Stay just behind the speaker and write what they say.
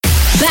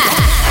back.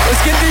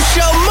 Let's get this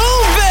show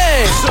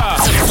moving.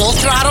 To Full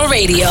Throttle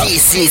Radio.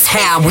 This is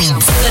how we do.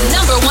 The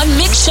 #1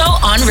 mix show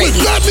on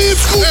radio. Fatman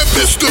and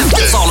Mr.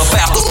 It's all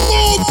about the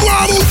Full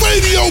Throttle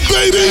Radio,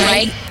 baby.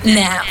 Right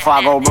now. Before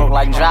I go broke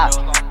like Drop,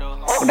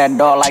 with that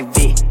dog like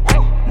V.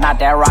 Not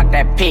that rock,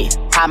 that P.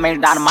 How many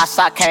down in my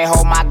sock, can't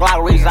hold my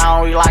Glock. Reason I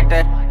don't really like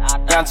that.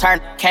 Young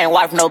turn, can't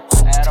wipe no.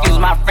 Excuse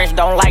my French,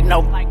 don't like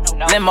no.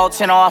 Limo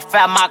 10 on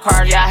fat, my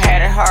car, yeah, I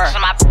had it hurt.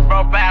 My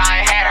broke bad, I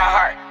ain't had it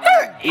hurt.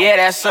 Yeah,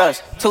 that's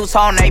us.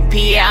 Two-tone AP,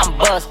 yeah, I'm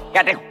bust.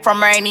 Got that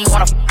from her, ain't even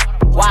wanna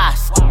why?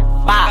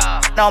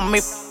 Bye. No, me,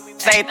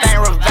 same thing,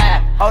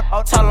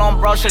 revive. Tell on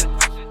bro, shit.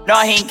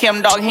 Dog, he ain't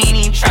Kim, dog, he ain't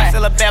even try.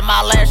 Still a bet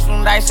my last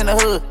room dice in the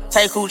hood.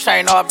 Take who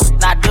train, no,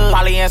 not good.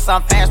 Probably in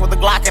some fast with the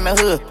Glock in the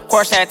hood. Of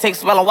course, that take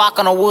spell and walk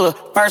on the wood.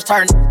 First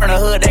turn in the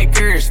hood, they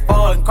curious.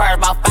 Four cars,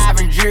 about 5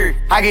 in jury.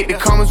 I get the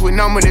comments with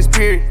number that's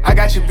period. I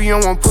got your B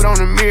on one, put on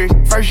the mirrors.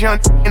 First young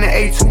in the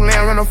A2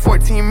 land, run on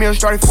 14 mil,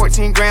 started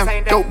 14 grams.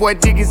 Dope boy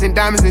Dickies and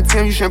diamonds and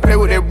Tim. You shouldn't play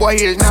with that boy,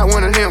 he is not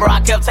one of them. Bro,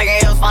 I kept taking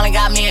L's, finally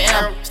got me an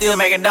M. Still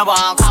making double,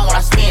 I don't call when I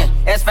spin.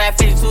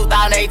 S550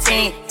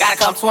 2018. Gotta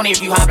come 20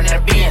 if you hopping in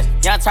the Benz.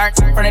 Young turn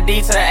from the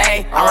D to the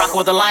A. I'm rocking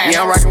with the Lions.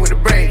 Yeah, I'm rocking with the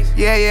Braves.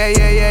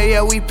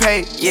 Yeah, we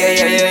pay.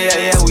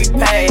 Yeah, we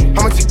pay.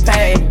 How much you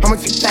pay? How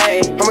much you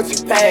pay? How much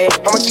you pay?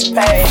 How much you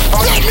pay?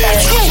 How much you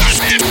pay?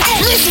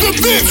 Listen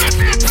to this.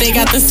 They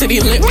got the city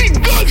lit. We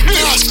got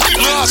this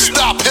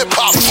non-stop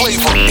hip-hop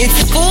flavor.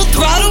 It's Full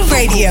Throttle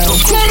Radio.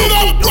 Turn it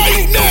up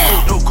right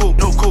now. No cool.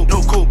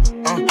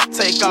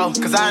 Take off,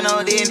 cause I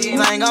know these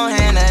niggas ain't gon'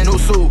 hand that new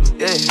suit.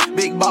 Yeah,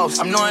 big boss.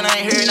 I'm knowing I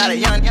ain't here, not a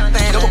young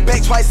thing. Double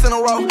back twice in a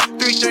row.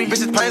 3-3.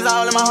 Bitches plays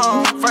all in my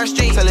home. First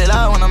street, tell it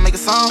loud when I make a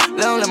song.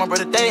 Let my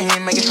brother day, he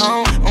ain't make it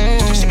home.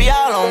 She be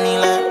all on me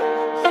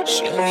like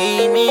she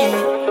need me.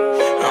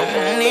 I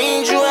don't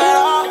need you at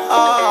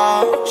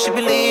all. She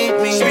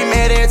believe me. She be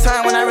mad every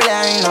time when I really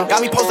ain't know.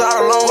 Got me posted out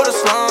alone where the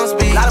slums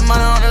be. Lot of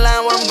money on the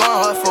line, what I'm going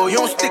hard for. You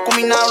don't stick with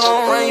me now,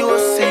 long run, you will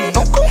see.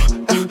 Don't go.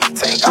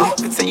 Take off.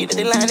 Continue to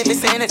the line if they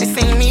saying that they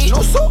seen me. No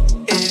suit,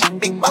 yeah,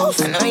 big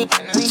boss. I know you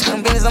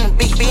turn business, I'm a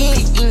big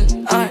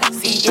bean.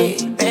 R-C,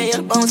 yeah. Bad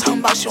yellow bones, talking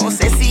about she want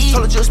sexy.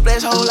 Told her just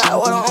splash whole lot of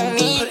water on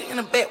me. Put it in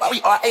the bed while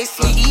we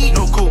R-A-C-E.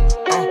 No cool,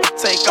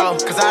 take off.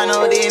 Cause I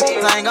know these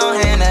niggas ain't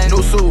gon' hand that. No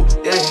suit,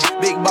 yeah,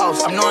 big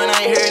boss. I'm knowing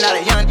I ain't here, not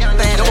a young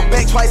thing. Double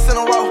back twice in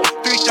a row.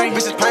 3-3,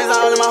 bitches plays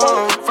all in my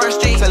home. First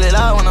street, tell it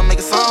loud when I make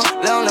a song.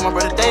 Let my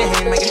brother day, he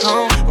ain't make it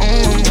home.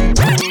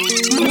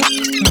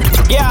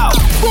 Yo.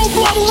 Full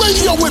Throttle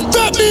Radio with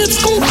Fatman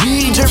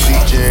DJ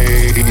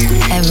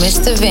And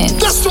Mr. Vince.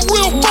 That's the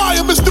real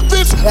fire, Mr.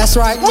 Vince. That's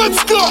right.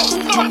 Let's go.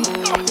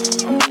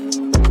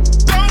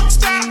 Don't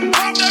stop,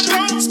 pop that,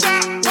 don't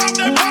stop, pop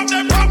that, pop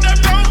that, pop that,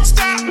 don't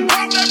stop,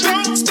 pop that,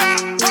 don't stop,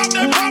 pop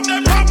that, pop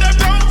that, pop that,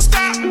 don't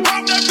stop,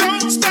 pop that,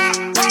 don't stop,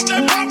 pop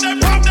that, pop that,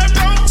 pop that,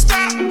 don't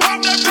stop, pop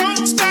that,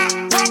 don't stop,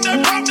 pop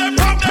that, pop that,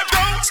 pop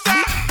that, don't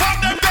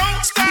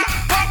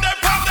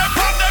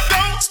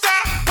stop,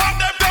 pop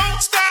that, don't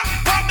stop,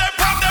 pop that,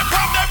 pop that,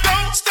 pop that,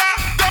 don't stop,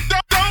 pop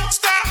that, don't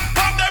stop,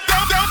 pop that,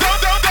 pop that, pop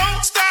that,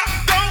 don't stop,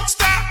 don't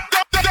stop,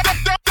 pop that,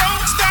 don't stop,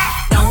 don't stop,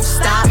 Don't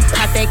stop,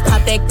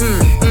 pop that,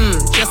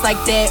 just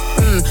like that,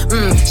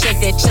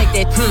 shake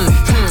that,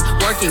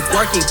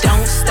 work it,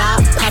 don't stop,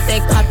 pop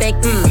that,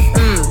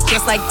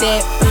 just like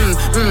that,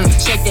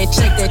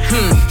 shake that,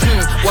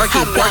 work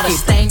it,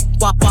 stank,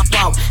 walk,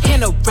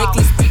 in a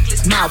reckless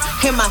mouth,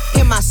 hit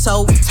my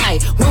soul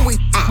tight, when we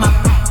my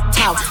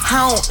talk, I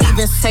don't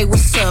even say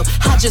what's up,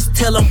 I just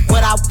tell him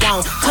what I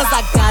want, cause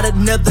I got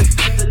another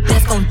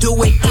that's gon' do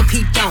it if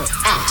he don't,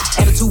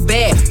 attitude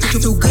bad,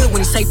 too good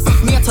when he say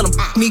fuck me, I tell him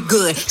me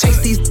good, chase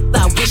these,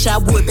 I wish I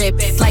would, bad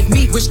like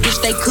me, wish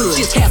they could,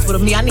 she's cast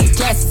with me, I need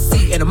glasses to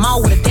see, and the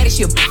mom with a daddy,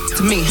 she a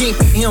to me, he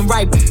ain't him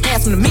right,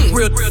 pass him to me,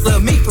 real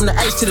love me, from the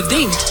H to the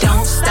D,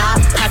 don't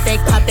stop, pop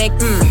that,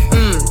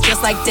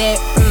 just like that,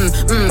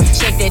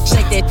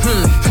 shake that,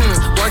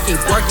 work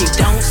it,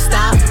 don't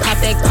stop, pop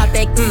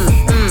that,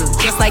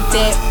 just like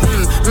that,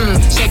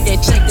 shake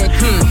that,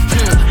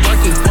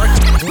 work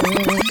it.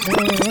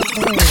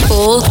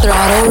 Full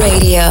Throttle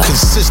Radio.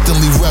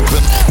 Consistently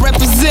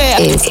Represent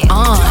is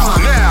on.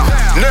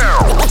 Now,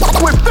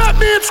 with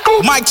Fatman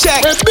Scoop, Mic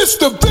check. and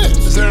Mr.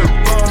 Vince.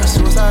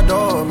 Suicide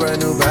door,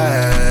 brand new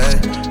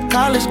bag.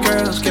 College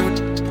girls give it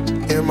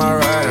in my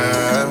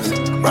raps.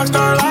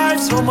 Rockstar life,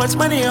 so much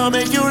money, I'll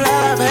make you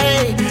laugh.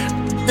 Hey,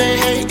 they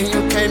hate, and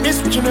you can't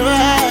miss what you never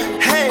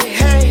had.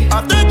 Hey,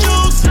 off the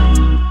juice,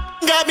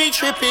 got me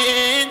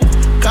tripping.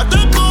 Got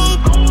the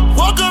coupe,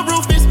 walker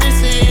roof is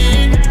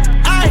missing.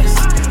 Ice,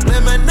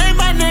 lemonade,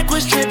 my neck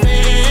was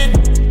tripping.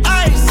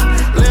 Ice,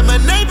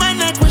 lemonade, my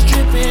neck was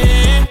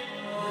tripping.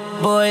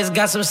 Boys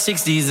got some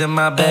 60s in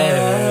my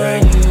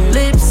bag.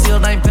 Lips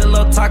sealed, ain't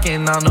pillow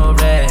talking on no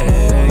rag.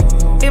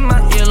 In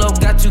my earlobe,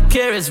 got 2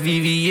 carats,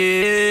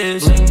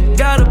 VVS.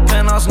 Got a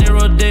penthouse near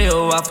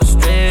Rodeo, out for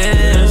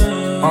stress.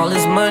 All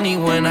this money,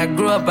 when I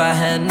grew up, I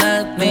had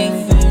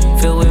nothing.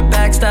 Filled with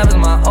backstabbing,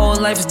 my whole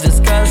life is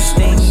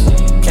disgusting.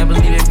 Can't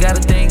believe it,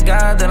 gotta thank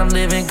God that I'm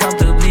living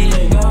comfortably.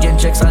 Getting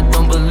checks I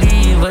don't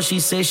believe but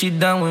she say she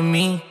done with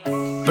me.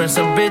 Burn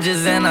some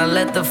bridges and I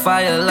let the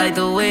fire light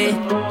the way.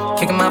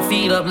 Kicking my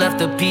feet up, left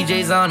the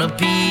PJs on a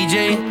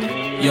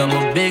PJ. Yeah, I'm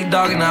a big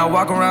dog and I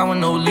walk around with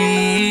no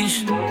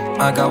leash.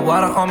 I got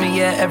water on me,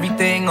 yeah,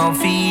 everything on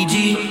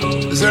Fiji.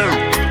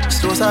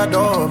 Suicide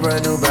door,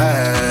 brand new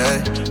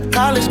bag.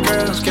 College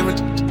girls giving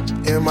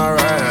in my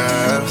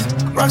raps.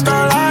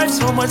 Rockstar life,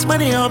 so much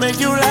money, I'll make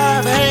you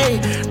laugh. Hey,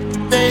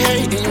 they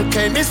hate and you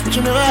can't miss what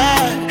you never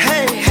had.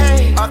 Hey,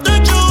 hey, off the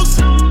juice,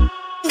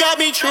 got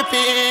me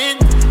tripping.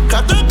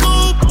 Cut the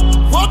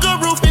coupe, walker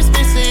roof is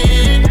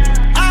missing.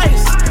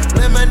 Ice,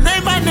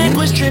 lemonade, my neck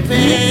was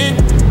tripping.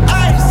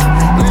 Ice,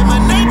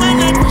 lemonade, my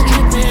neck was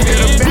tripping. Get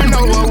a band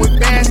over with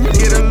bands,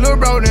 get a little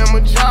bro them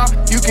a job.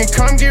 You can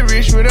come get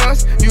rich with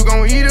us, you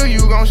gon' eat or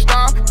you gon'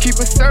 starve. Keep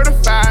it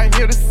certified,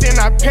 here to sin,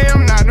 I pay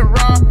them not to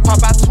rob.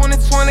 Pop out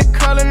 2020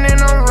 color,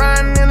 and I'm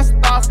riding in the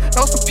stars.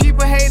 Know some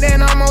people hate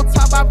that I'm on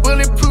top, I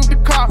bulletproof the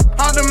car.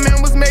 All the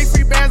members make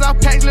free bands, all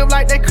packs live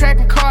like they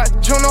cracking cards.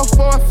 Juno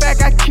for a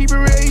fact, I keep it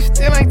real, you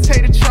still ain't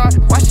take the charge.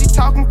 Why she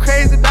talking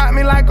crazy about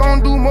me like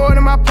gon' do more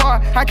than my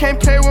part? I can't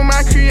play with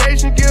my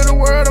creation, give the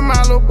world to my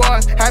little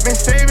boss. I've been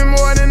saving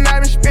more than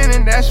I've been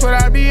spending, that's what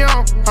I be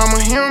on. I'm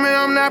a human,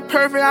 I'm not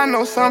perfect, I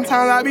know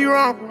sometimes I be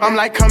wrong. I'm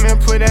like, come and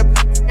put that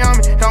on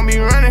me, don't be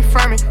running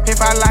from me.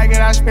 If I like it,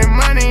 I spend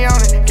money on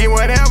it, get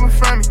whatever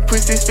from me. Put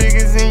 6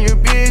 figures in your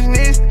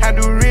business, I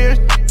do real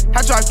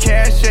I drop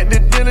cash at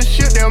the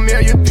dealership, they'll mail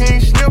you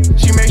pink slip.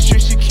 She make sure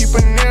she keep her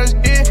nails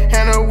did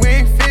and her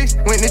wig fixed.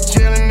 Went to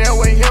jail and that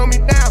way held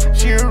me down.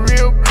 She a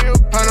real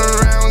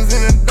 100 rounds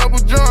in a double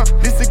drum.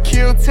 This a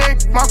kill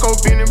tech. Marco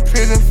been in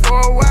prison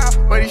for a while,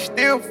 but he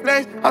still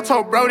flex. I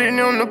told Brody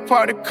them to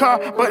park the car,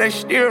 but they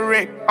still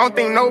wreck. I don't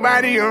think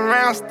nobody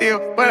around still,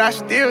 but I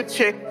still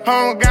check.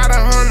 I don't got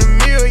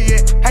 100 mil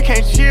yet, I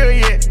can't chill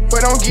yet,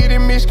 but don't get it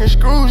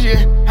misconstrued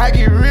yet. I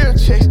get real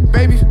checks,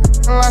 baby,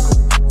 like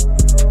a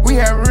we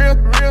have real,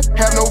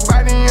 have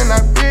nobody in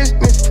our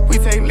business. We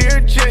take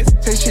lyric jets,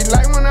 say she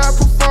like when I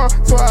perform,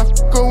 so I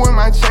go with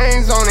my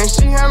chains on and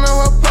she handle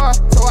her part,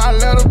 so I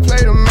let her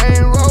play the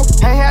main role.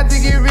 Ain't had to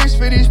get rich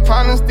for these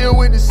partners, still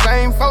with the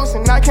same folks,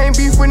 and I can't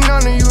beef with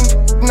none of you,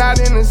 not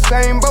in the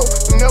same boat.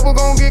 Never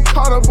gonna get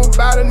caught up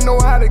about it, know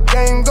how the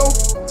game go.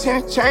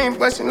 Tennis chain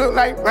bustin' look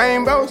like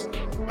rainbows.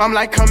 I'm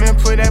like, come and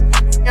put that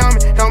on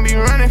me, don't be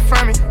running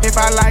from me. If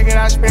I like it,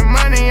 I spend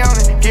money on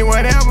it, get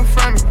whatever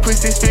from me. Put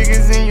 6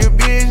 figures in your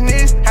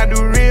business, I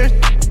do real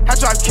I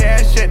drop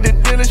cash at the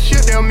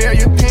dealership, they'll mail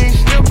you pink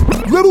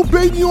slip. Lil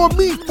Baby on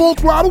me, Full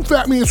Throttle,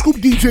 Fatman, Scoop,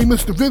 DJ,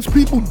 Mr. Vince.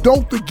 People,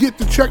 don't forget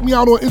to check me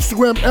out on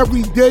Instagram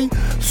every day,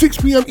 6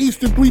 p.m.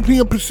 Eastern, 3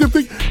 p.m.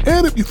 Pacific.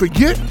 And if you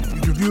forget,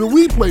 you can view the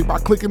replay by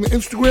clicking the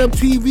Instagram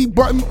TV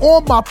button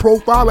on my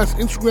profile. That's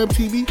Instagram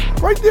TV,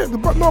 right there, the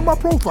button on my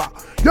profile.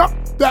 Yup,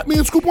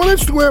 Fatman Scoop on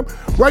Instagram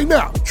right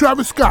now.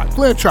 Travis Scott,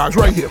 franchise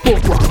right here, Full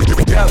Throttle.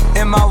 Yep,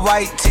 in my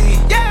white tee,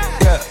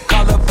 yeah,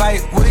 call up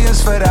Pipe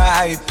Williams for the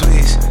hype,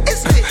 please.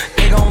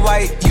 They gon'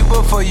 wipe you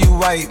before you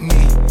wipe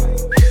me.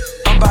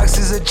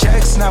 Boxes of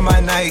checks, not my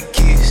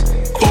Nikes.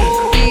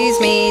 Excuse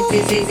me,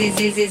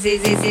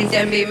 dizzy,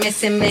 don't be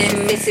missing me.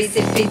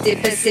 Mississippi,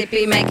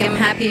 Mississippi, make him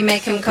happy,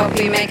 make him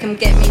copy, make him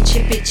get me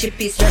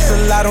chippy. That's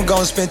a lot I'm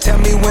gon' spend. Tell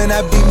me when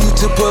I beam you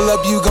to pull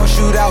up, you gon'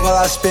 shoot out while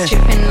I spin.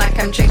 Trippin' like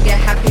I'm trigger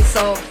happy,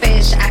 soul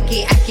fish.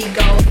 Aki,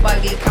 go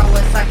buggy,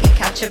 Kawasaki,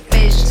 catch a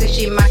fish.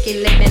 Sushi,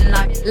 maki, living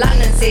like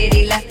London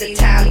City, left the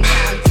town.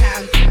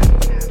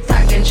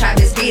 And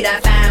Travis be that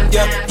fam.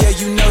 Yeah,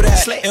 you know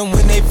that. And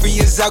when they free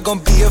us out,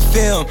 gon' be a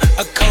film,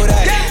 a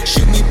Kodak.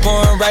 Shoot me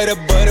pouring right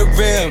above the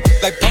rim,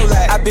 like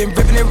Polak. I've been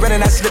ripping and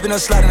running, I slipping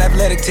on sliding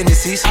athletic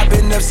tendencies. I've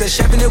been upset,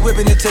 chefing and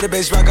whipping it to the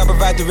base rock. I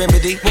provide the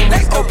remedy. When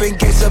we open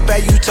gates up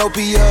at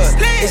Utopia,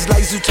 it's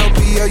like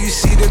Zootopia. You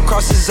see the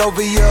crosses over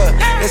ya.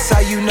 That's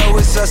how you know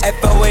it's us. At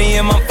 4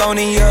 a.m. I'm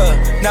phoning ya.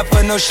 Not for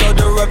no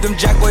shoulder up, them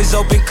jack boys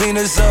open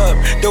cleaners up.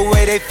 The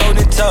way they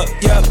fold it up,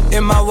 yeah.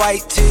 In my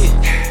white tee,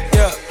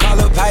 yeah. Call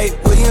up Hype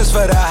Williams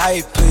for the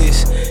hype,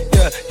 please.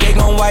 Yeah, they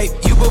gon' wipe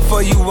you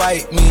before you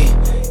wipe me.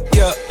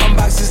 Yeah,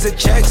 unboxes of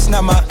checks,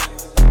 not my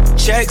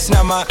checks,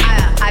 not my.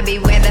 I be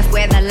where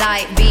the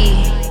light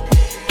be.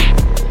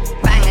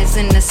 Bangers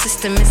in the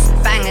system, it's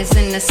bangers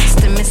in the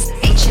system, it's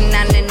ancient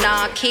and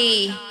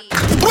anarchy.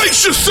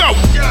 Brace yourself!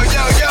 Yo!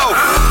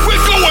 We're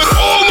going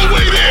all the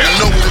way there! You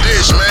know what it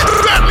is, man.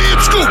 Fatman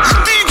Scoop,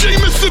 DJ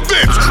Mr.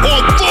 Vince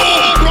on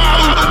Full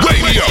Throttle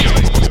Radio.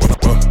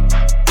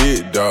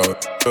 Big dog,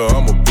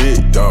 I'm a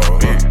big dog.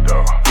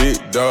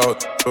 Big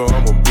dog,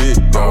 I'm a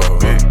big dog.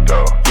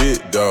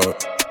 Big dog,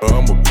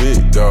 I'm a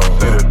big dog.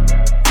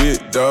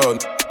 Big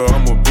dog,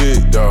 I'm a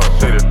big dog.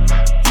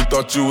 You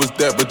thought you was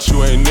that, but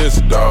you ain't this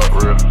dog.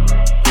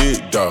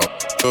 Big dog,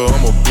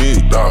 I'm a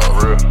big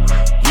dog.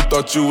 You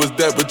thought you was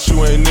that, but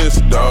you ain't this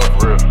dog.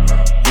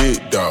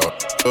 Big dog,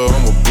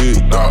 I'm a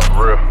big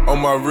dog. On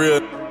my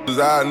real,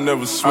 I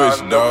never switch,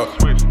 dog.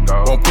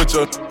 Won't put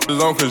your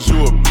on cause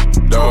you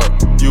a dog.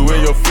 You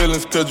in your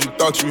feelings cause you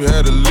thought you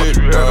had a lick,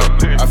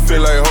 dog. I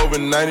feel like over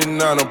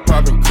 99, I'm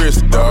popping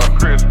Chris, dog.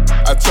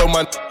 I told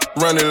my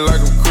run it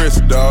like I'm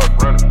Chris, dog.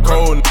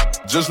 Cold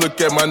Just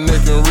look at my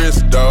neck and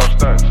wrist, dawg.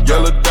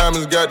 Yellow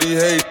diamonds got these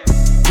hate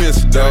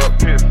pissed, dawg.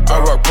 I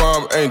rock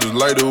Palm Angels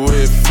like the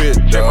way it fit,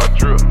 dawg.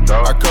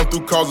 I come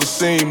through cause a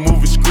scene,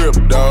 movie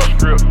script, dawg.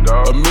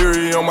 A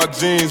Miri on my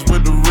jeans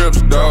with the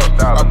rips, dawg.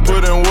 I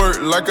put in work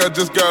like I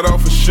just got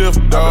off a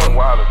shift, dawg.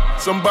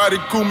 Somebody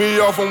cool me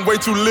off, I'm way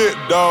too lit,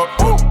 dawg.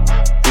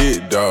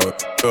 Big dog,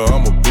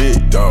 I'm a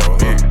big dog.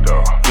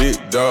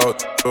 Big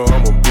dog,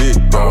 I'm a big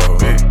dog.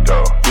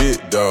 Big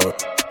dog,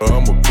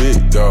 I'm a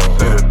big dog.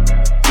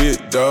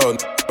 Big dog,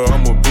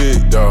 I'm a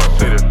big dog.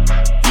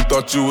 You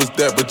thought you was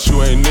that, but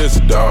you ain't this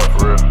dog.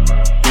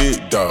 Big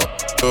dog,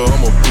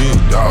 I'm a big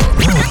dog.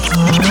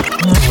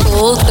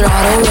 Full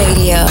Throttle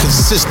Radio.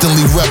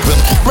 Consistently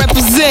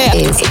Represent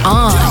is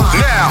on.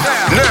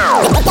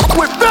 Now.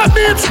 With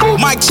Fatman, Scoop,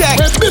 Mic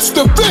check. And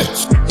Mr.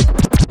 Vince.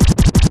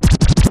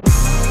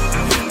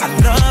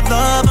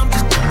 Love, I'm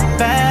just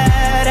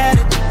bad at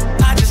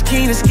it. I just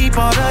can't escape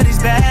all of these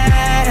bad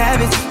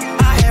habits.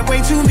 I had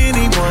way too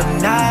many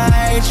one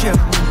nights, yeah.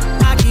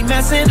 I keep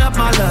messing up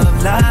my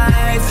love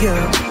life,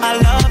 yeah. I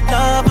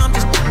love, I'm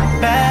just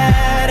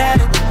bad at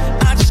it.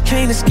 I just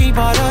can't escape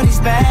all of these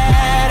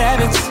bad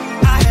habits.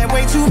 I had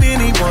way too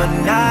many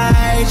one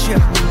nights, yeah.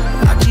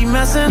 I keep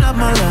messing up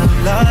my love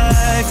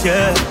life,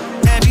 yeah.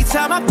 Every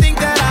time I think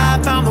that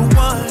I found the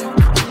one,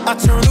 I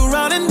turn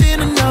around and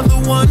then another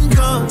one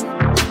comes.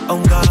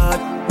 Oh God,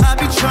 I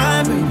be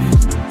trying,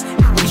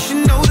 baby. You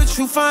should know the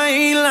truth, I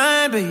ain't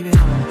lying, baby.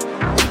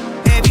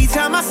 Every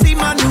time I see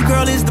my new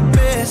girl is the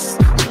best,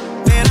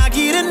 then I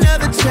get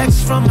another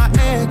text from my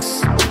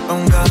ex.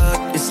 Oh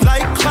God, it's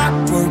like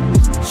clockwork.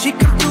 She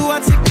come through,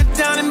 I take her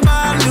down and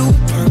buy a new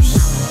purse.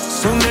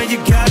 So now you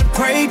gotta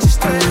pray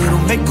just a little,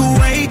 make a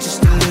way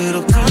just a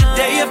little. Till the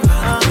day you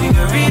finally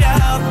figure it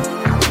out.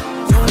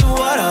 Don't know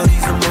what all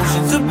these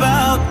emotions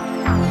about,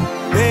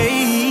 baby.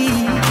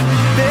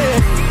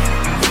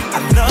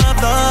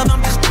 Love,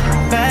 I'm just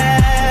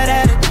bad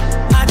at it.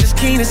 I just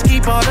can't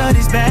escape all of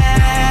these bad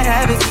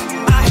habits.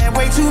 I had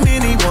way too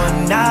many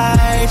one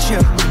nights,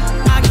 yeah.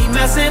 I keep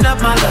messing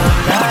up my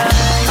love life.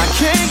 I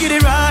can't get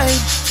it right.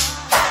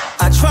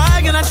 I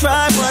try and I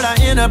try, but I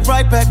end up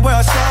right back where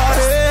I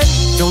started.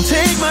 Don't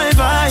take my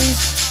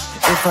advice.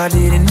 If I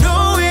didn't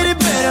know any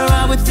better,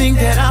 I would think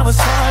that I was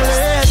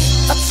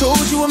heartless. I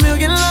told you a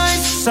million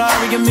lies,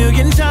 sorry a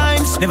million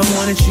times. Never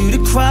wanted you to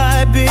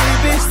cry, baby.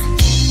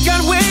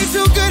 Got way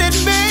too good at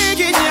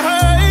making you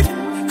hurt.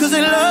 Cause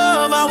in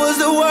love I was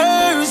the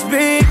worst,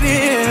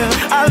 baby.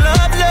 I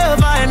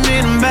love, I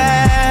admit I'm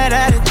bad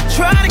at it.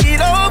 Trying to get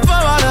over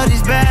all of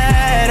these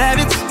bad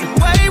habits.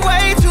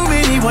 Way too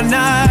many one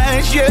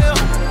nights, yeah.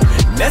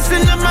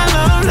 Messing up my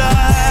love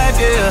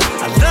life, yeah.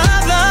 I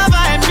love,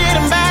 I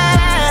admit I'm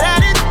bad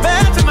at it.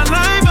 Bad to my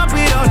life, I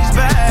with all these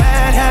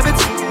bad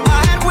habits. I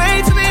had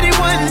way too many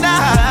one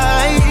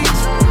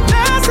nights.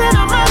 Messing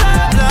up my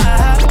love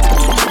life.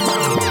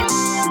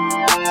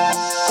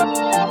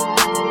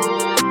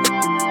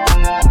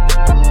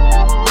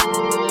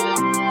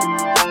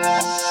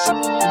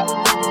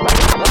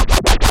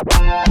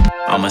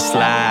 I'ma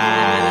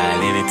slide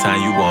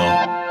anytime you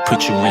want.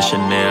 Put you in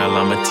Chanel,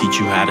 I'ma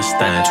teach you how to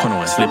stand.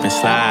 21. Slip and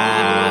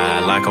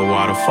slide like a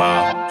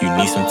waterfall. You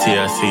need some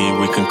TLC,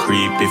 we can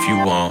creep if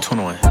you want.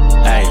 21.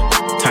 Hey,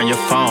 turn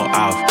your phone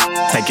off,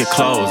 take your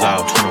clothes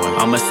off. 21.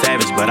 I'm a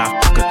savage, but I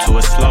fuck her to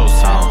a slow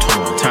song.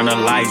 21. Turn the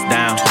lights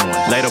down,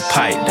 21. Lay the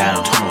pipe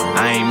down. 21.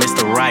 I ain't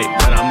Mr. Right,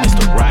 but I'm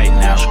Mr. Right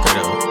now. Straight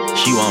up.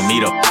 She want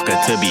me to fuck her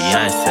to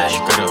Beyonce.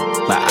 Straight up.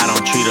 But I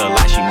don't treat her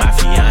like she my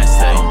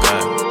fiance. Oh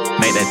God.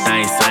 Make that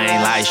thing sing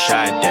like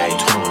Sade.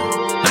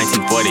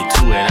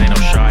 1942, it ain't no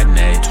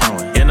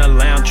Chardonnay. In a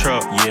lounge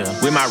truck, yeah,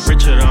 with my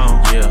Richard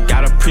on, yeah.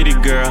 Got a pretty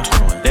girl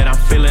that I'm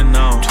feeling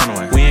on.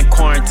 We in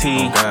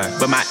quarantine,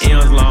 but my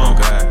M's long,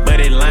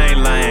 but it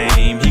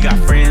lame. He got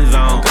friends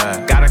on,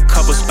 got a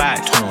couple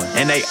spots,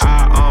 and they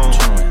all on.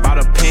 Bought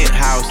a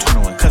penthouse,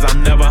 cause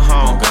I'm never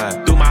home.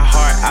 Threw my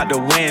heart out the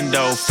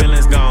window,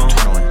 feelings gone.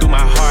 Threw my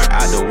heart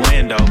out the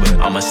window,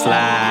 but I'ma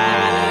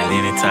slide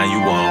anytime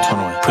you want.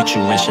 Put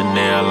you in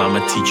Chanel, I'ma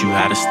teach you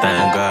how to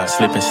stand.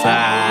 Slip and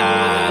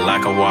slide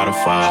like a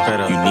waterfall.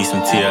 You need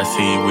some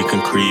TLC, we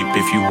can creep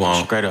if you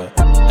want. Straight up.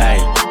 Hey,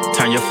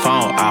 turn your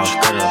phone off.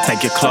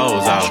 Take your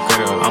clothes off.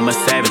 I'm a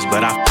savage,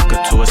 but I fuck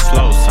her to a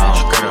slow song.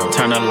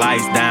 Turn the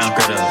lights down.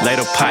 Lay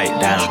the pipe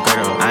down.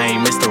 I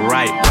ain't Mr.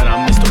 Right, but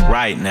I'm Mr.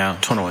 Right now.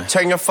 21.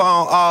 Turn your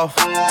phone off.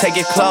 Take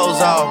your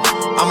clothes off.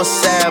 I'm a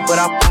sad, but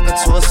I fuck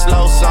her to a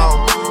slow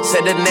song.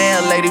 Said the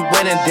nail lady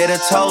went and did her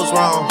toes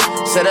wrong.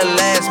 Said the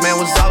last man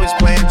was always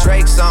playing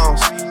Drake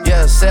songs.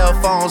 Yeah, cell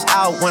phones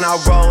out when I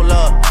roll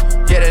up.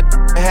 Yeah,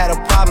 that had a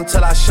problem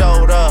till I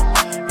showed up.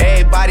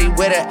 Everybody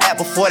with an app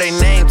before they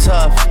name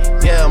tough.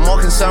 Yeah, more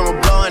concerned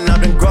with blowing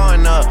up than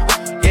growing up.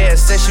 Yeah,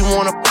 said she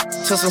wanna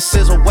till some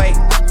sizzle wait.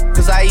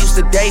 Cause I used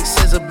to date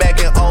SZA back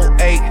in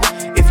 08.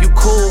 If you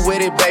cool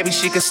with it, baby,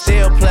 she can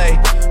still play.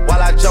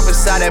 While I jump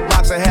inside that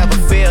box and have a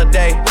field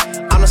day.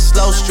 I'm the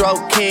slow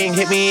stroke king,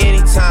 hit me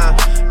anytime.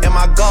 And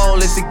my goal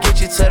is to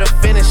get you to the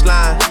finish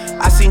line.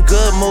 I seen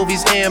good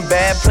movies and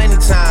bad plenty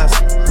times.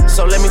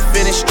 So let me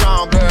finish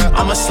strong, girl.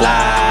 I'ma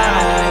slide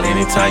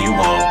anytime you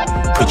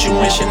want. Put you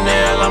in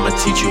Chanel, I'ma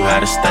teach you how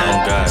to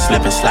stand.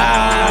 Slip and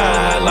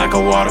slide like a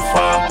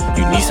waterfall.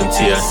 You need some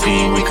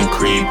TLC, we can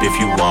creep if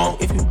you want.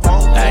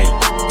 Hey,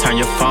 turn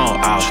your phone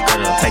off,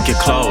 take your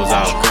clothes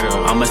off.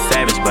 I'm a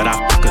savage, but I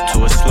fuck her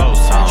to a slow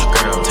song.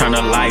 Turn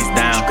the lights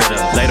down,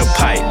 lay the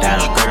pipe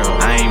down.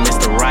 I ain't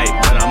Mr. Right,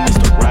 but I'm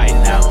Mr. Right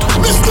now.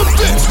 Mr.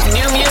 Vince,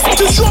 New music.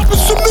 just dropping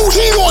some new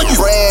heat on you.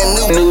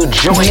 Brand new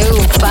joint.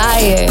 New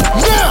fire.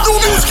 Now, new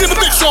music in the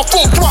mix on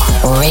Full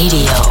Throttle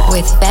Radio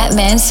with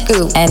Fatman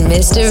Scoop and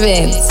Mr.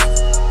 Vince.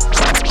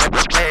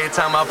 Every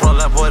time I pull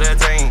up with a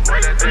team,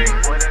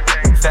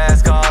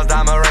 fast cars,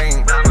 diamond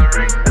ring.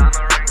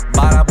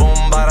 Bada boom,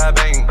 bada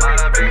bing.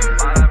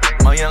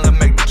 My younger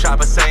make the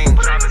chopper sing.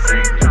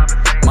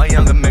 My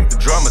younger make the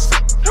drummers.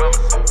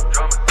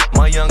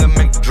 My younger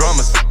make the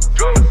drummers.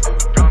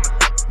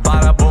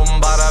 Bada boom,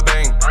 bada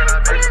bing.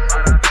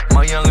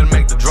 My younger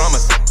make the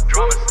drummers.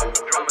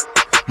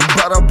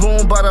 Bada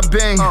boom, bada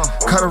bing.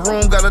 Got a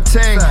room, got a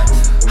ting.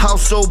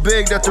 House so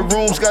big that the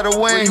room's got a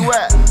wing.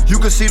 You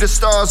can see the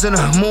stars and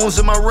the moons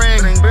in my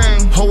ring.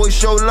 Always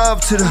show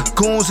love to the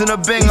goons in the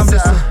bing. I'm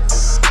just a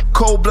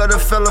cold-blooded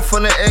fella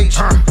from the H.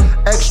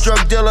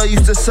 Ex-drug dealer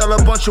used to sell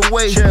a bunch of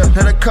weight.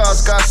 Now the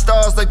cars got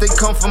stars like they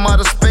come from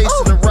outer space.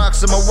 And the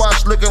rocks in my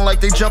watch looking like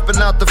they jumping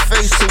out the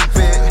face. Too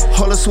big.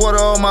 All the sweater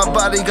on my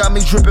body got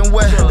me dripping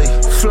wet.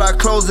 Fly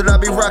clothes that I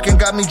be rocking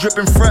got me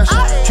dripping fresh.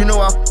 You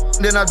know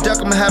then I duck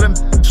them and had them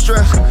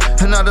stressed.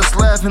 And I just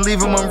laugh and leave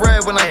them on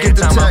red when I get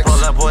the text. I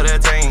pull up with a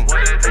team.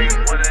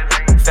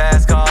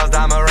 Fast cars,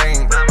 diamond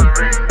ring.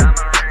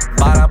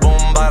 Bada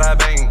boom, bada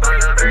bing.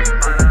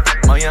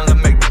 My younger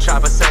make the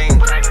chopper sing.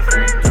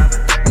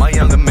 My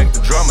younger make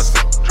the drummers.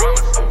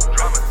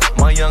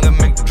 My younger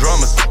make the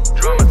drummers.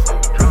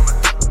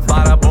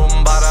 Bada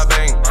boom, bada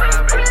bing.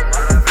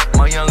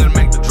 My younger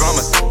make the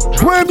drummers.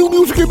 Brand new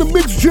music in the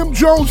mix. Jim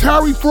Jones,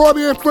 Harry Fraud,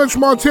 and French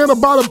Montana,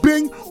 Bada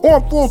Bing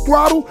on Full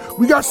Throttle.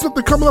 We got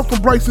something coming up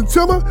from Bryson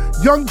Tiller,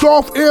 Young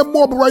Dolph, and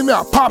more. But right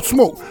now, Pop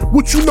Smoke.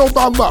 What you know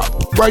about love?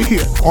 Right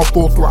here on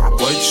Full Throttle.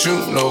 What you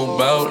know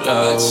about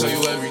love? I tell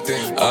you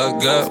everything. I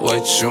got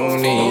what you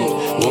need.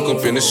 Woke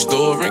up in the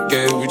store and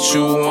get what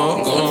you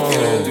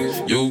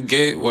want. You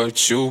get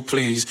what you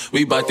please.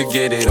 We bout to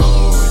get it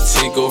on.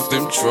 Take off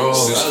them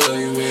drawers.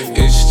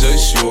 It's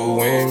just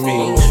you and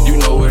me. You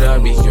know what I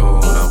be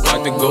on. I'm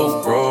about to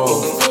go raw.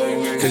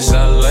 Cause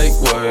I like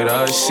what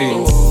I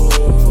see.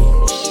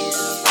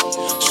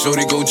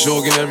 Shorty go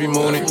jogging every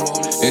morning,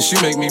 and she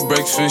make me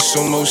breakfast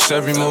almost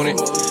every morning.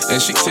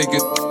 And she take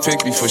a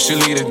pic before she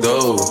leave the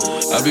door.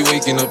 I be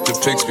waking up the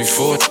pics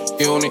before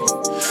on it.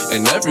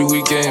 And every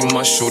weekend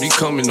my shorty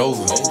coming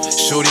over.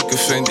 Shorty can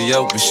Fendi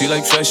out, but she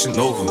like Fashion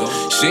Nova.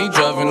 She ain't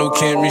driving no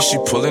Camry, she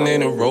pulling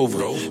in a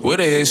Rover. With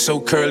her hair so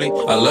curly,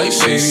 I like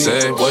she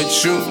said,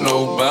 what you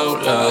know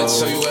about love? I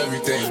tell you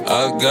everything.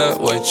 I got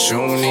what you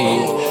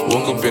need.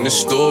 Woke up in the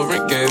store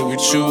and get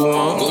what you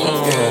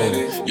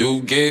want.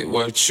 You get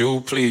what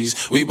you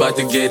please. We bout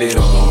to get it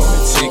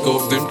on. Take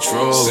off them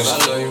drawers.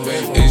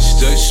 It's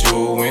just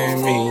you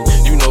and me.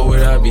 You know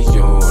what I be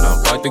on. I'm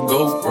about to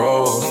go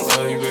raw.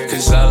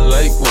 Cause I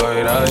like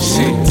what I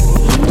see.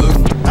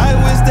 I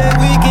wish that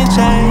we can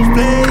change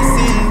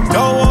places.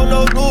 Don't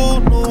want no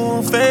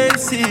new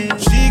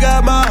faces. She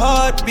got my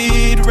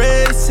heartbeat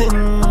racing.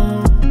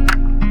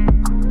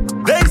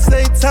 They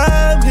say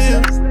time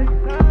heals.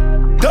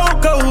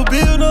 Don't go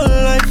build no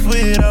life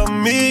without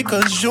me,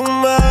 cause you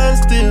mine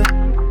still.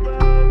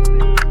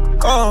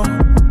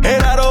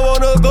 And I don't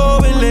wanna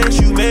go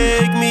unless you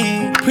make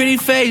me. Pretty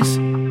face,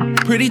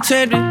 pretty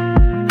tender,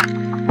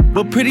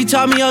 but pretty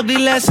taught me ugly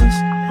lessons.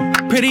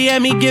 Pretty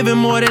had me giving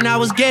more than I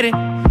was getting.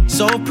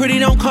 So if pretty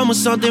don't come with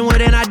something, well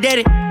then I did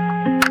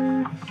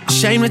it.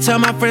 Shame to tell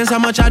my friends how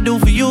much I do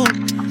for you,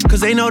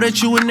 cause they know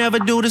that you would never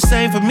do the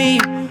same for me.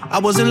 I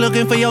wasn't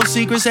looking for your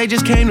secrets, they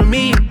just came to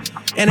me.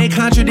 And they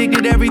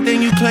contradicted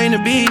everything you claim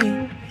to be.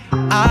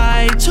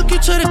 I took you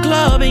to the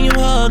club and you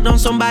hugged on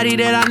somebody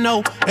that I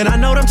know. And I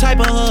know them type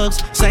of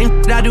hugs,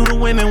 same I do to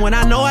women when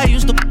I know I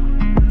used to.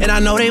 And I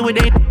know they would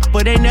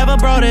but they never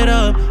brought it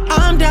up.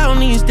 I'm down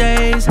these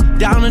days,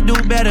 down to do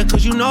better,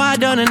 cause you know I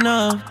done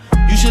enough.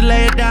 You should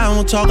lay it down,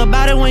 we'll talk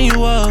about it when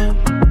you up.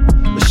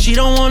 But she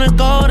don't wanna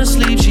go to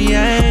sleep, she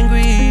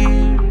angry.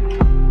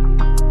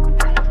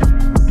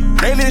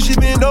 Lately she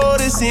been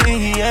noticing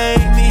he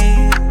ain't me.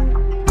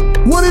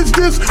 What is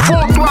this?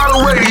 Full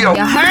Throttle Radio.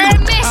 You heard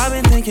me? I've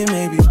been thinking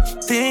maybe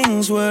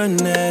things were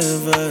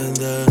never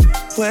the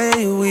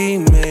way we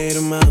made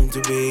them out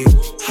to be,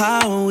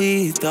 how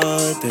we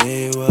thought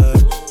they were.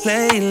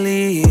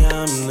 Lately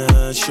I'm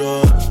not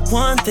sure.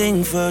 One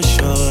thing for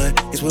sure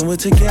is when we're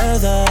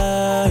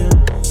together,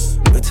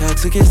 we're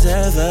toxic as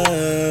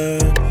ever.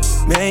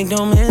 Make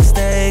no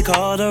mistake,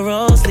 all the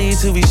roads lead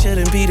to we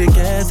shouldn't be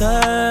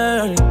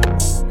together.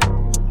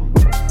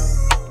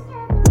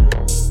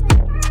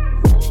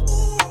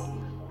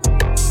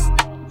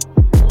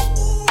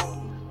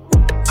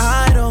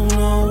 I don't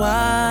know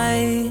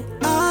why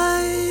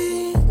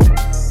I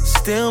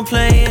still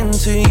play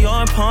into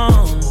your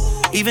palm,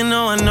 even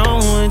though I know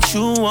what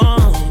you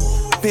want.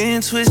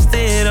 Been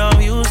twisted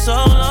on you so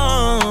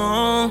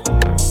long.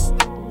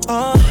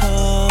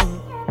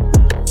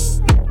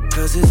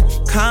 Cause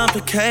it's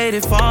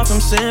complicated, far from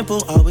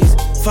simple. Always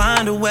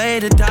find a way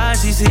to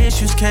dodge these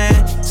issues.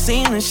 Can't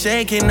seem to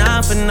shake it,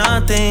 not for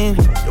nothing.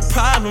 The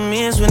problem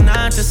is we're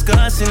not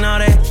discussing all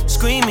that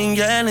screaming,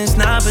 yelling's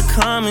not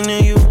becoming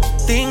to you.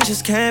 Things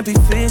just can't be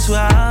fixed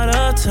without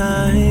a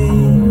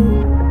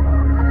time.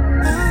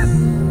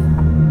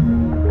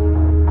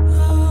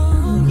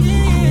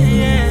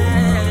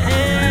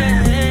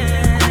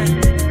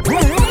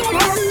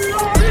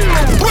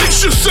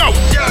 Brace yourself!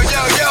 Yo!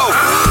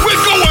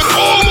 We're going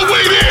all the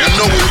way there! You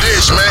know who it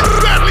is, man.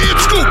 Fatman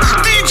Scoop,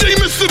 DJ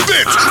Mr.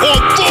 Vince on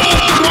Full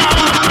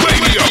Throttle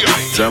Radio.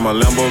 Drive my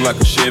Lambo like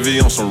a Chevy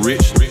on some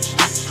rich.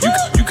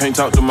 You can't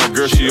talk to my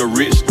girl, she a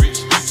rich.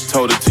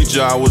 Told the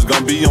teacher I was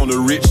gonna be on the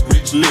rich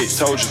list.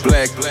 Told you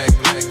black,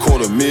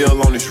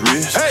 $250,000 on this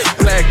wrist. Hey,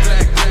 black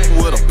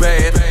with a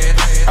bad.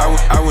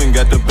 I went and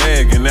got the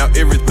bag and now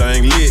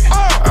everything lit.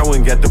 I went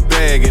and got the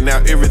bag and now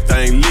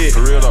everything lit.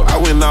 For real though. I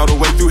went all the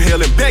way through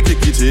hell and back to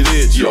get to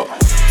this.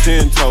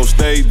 10 toes,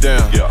 stayed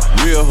down.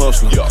 Real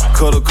hustler.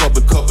 Cut a cup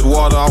of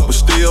water off, but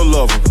still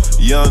love him.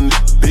 Young,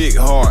 big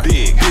heart.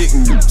 Big.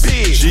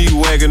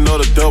 G-Wagon or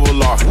the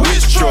double R.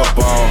 Which truck?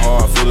 Ball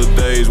hard for the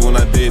days when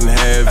I didn't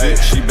have it.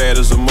 She bad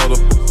as a mother,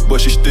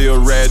 but she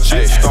still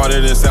ratchet.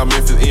 Started in South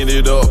Memphis,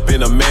 ended up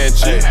in a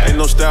mansion. Ain't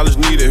no stylist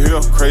needed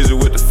here. Crazy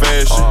with the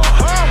fashion.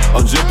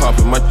 I'm just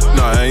popping my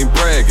nah, I ain't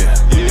bragging.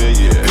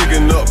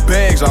 Picking up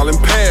bags all in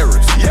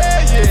Paris.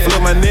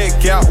 Flip my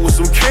neck out with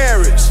some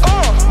carrots.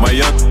 My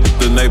young,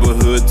 the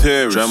neighborhood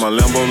terrorist. Drive my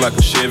Lambo like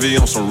a Chevy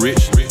on some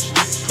rich.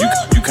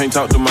 You can't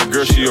talk to my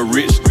girl, she a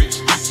rich.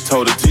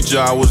 Told the teacher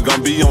I was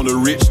gonna be on the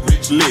rich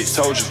list.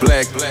 Told you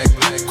black,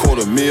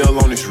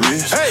 $250,000 on this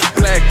wrist. Hey,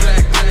 black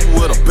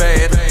with a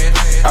bad.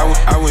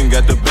 I went and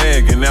got the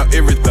bag and now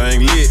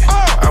everything lit.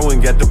 I went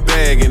and got the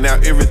bag and now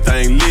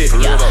everything lit.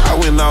 I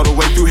went all the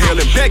way through hell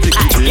and back to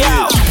get to it.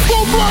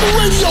 Full Throttle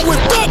Radio with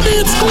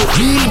Fatman Scoop,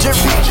 DJ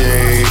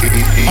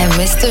and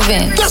Mr.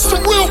 Vince. That's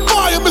some real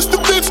fire, Mr.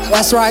 Vince.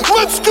 That's right.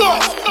 Let's go.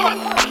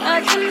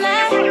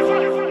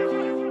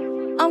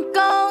 I'm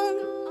gone,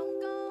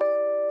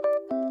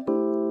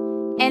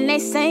 and they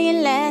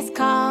saying last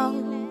call.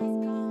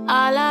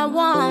 All I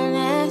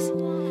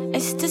want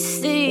is to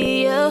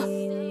see you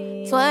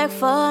twerk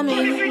for me.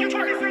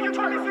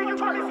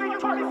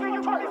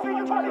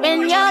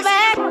 Bend your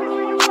back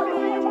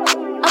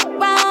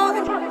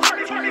around,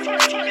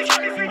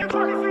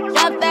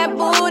 drop that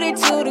booty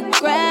to the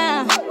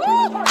ground,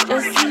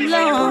 just as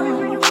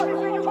long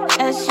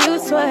as you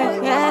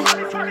twerk, yeah,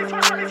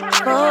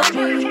 for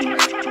me.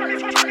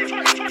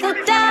 So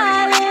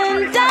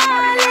darling,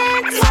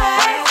 twerk for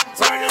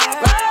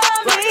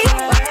me,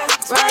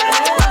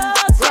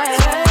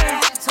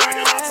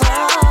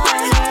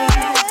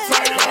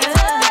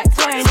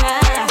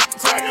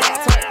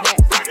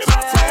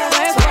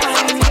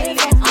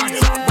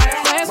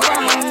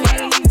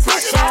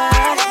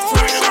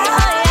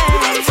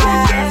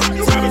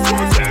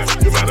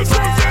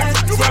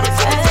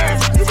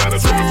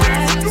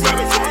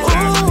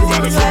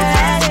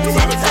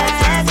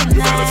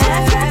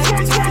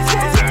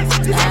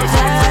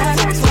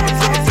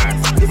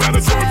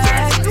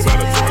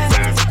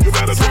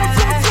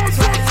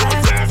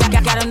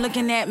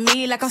 at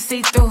me like I'm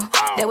see-through.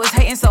 They was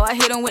hating, so I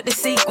hit them with the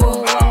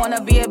sequel. I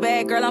wanna be a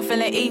bad girl, I'm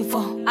feeling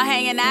evil. I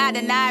hanging out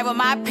tonight with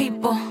my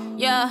people.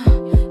 Yeah,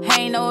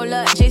 ain't no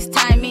luck, just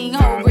timing.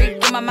 Whole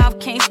brick in my mouth,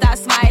 can't stop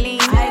smiling.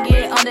 I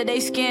get under their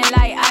skin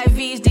like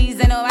IVs. These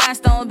ain't no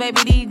rhinestones,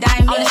 baby, these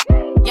diamonds.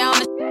 Yeah, on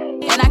the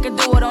and I can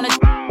do it on the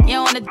yeah,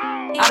 on the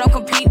I don't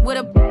compete with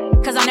a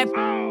cause I'm that.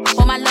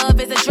 Well, my love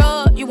is a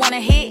drug, you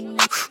wanna hit?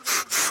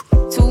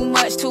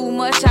 Too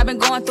much, I've been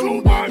going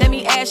through. Let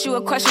me ask you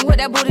a question, what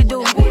that booty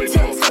do?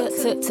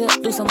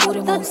 Tip, do some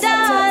booty moves.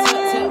 Darling,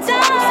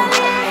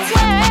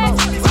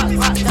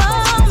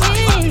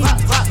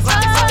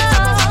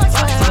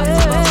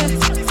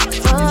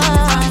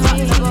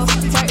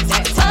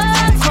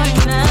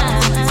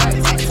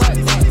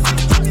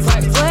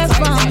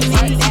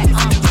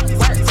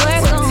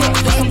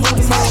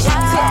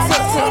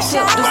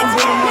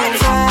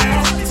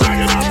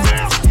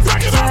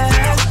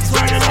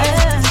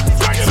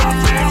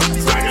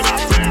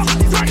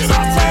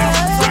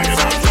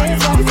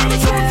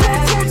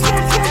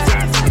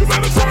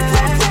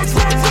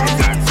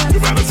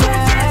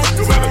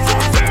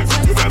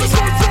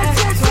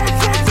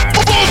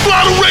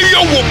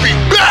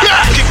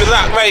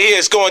 right here,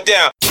 it's going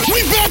down.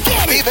 We back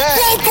at it.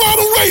 Full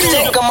Throttle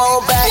Radio. Come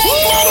on back.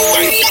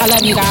 I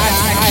love you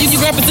guys. You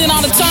represent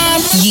all the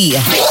time?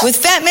 Yeah. With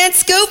Fatman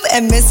Scoop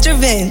and Mr.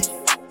 Vince.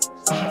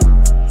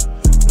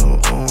 No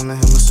owner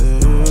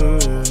himself.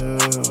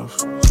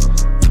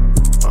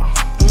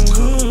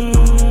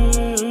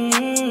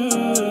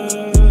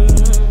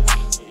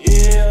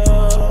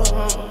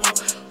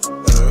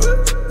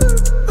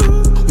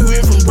 We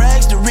went from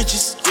rags to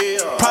riches.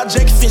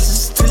 Project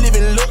fences to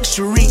living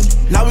luxury.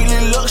 Now we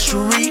live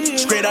luxury.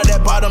 Straight out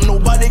that bottom,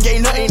 nobody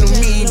gave nothing to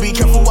me. Be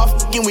careful while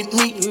fucking with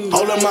me.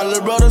 All of my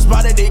little brothers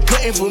spotted, they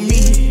cutting for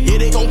me. Yeah,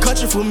 they gon' cut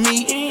you for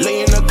me.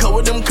 Lay in the cut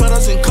with them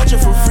cutters and cut you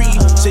for free.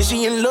 Say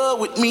she in love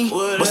with me,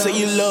 but say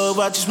you love,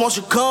 I just want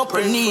your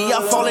company.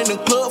 I fall in the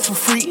club for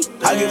free.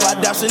 I give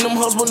out daps and them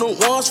husband the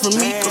ones for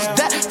me. Cause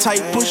that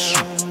type of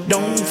shit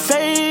don't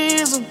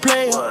phase a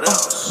player.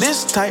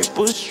 This type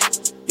of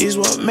shit is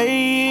what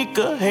make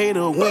a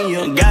hater when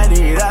you got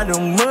it out the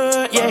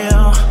mud,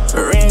 yeah.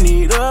 Ran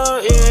it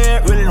up,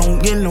 yeah. Really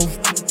don't get no,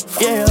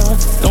 yeah.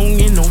 Don't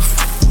get no,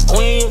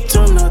 when you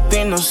turn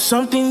nothing or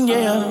something,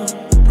 yeah.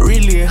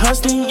 Really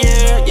hustling,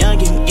 yeah.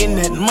 Young and getting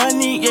that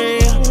money, yeah.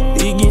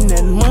 You getting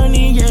that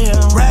money,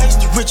 yeah. Rags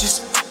to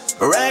riches,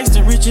 rags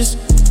to riches,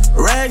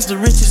 rags to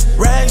riches,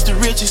 rags to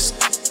riches.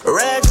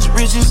 Rags to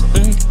riches,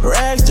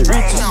 rags to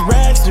riches,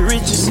 rags to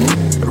riches,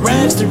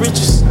 rags to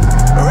riches,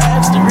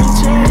 rags to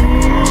riches,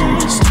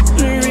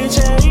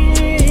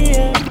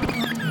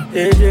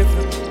 They're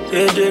different,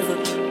 they're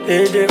different,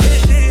 they're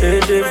different,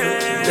 they're different,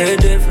 they're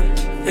different,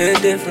 they're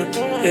different,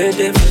 they're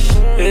different,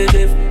 they're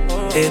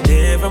different. It's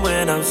different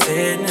when I'm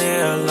sitting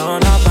here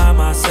alone all by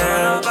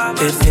myself.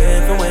 It's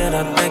different when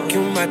I think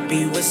you might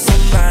be with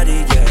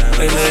somebody,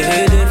 yeah. It's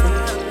different,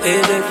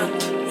 it's different,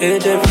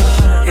 it's different,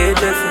 it's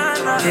different.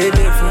 It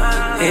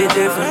different, it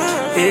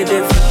different, it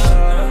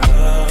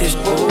different. This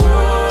world,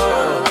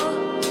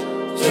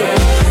 yeah.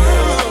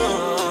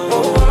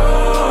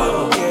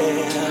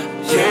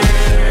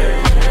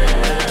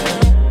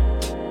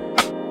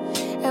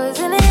 It was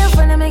in the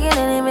from the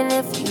beginning, even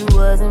if you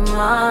wasn't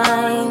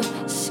mine.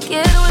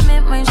 Scared to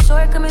admit my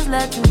shortcomings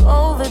led to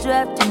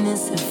overdraft in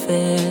this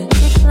affair.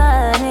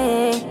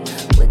 Declining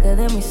quicker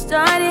than we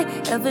started.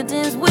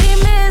 Evidence we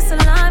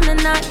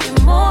misalignment, not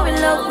get more in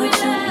love with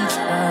you each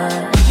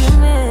time.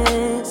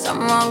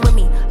 Something wrong with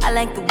me. I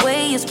like the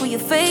way you screw your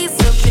face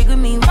up, trigger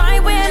me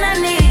right when I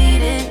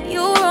need it.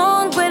 You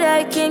wrong, but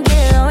I can't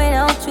get on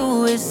without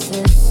you. It's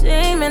a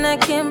shame and I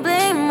can't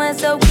blame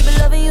myself. Keep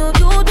loving you,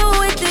 you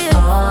do it this.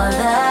 All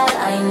that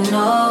I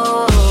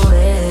know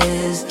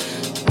is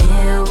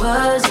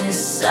mirrors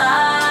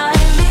inside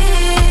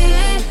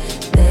me.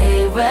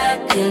 They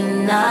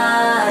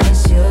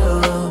recognize you.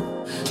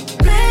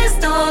 Please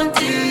don't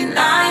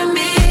deny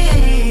me.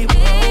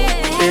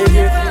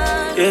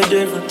 It's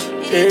different,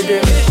 it's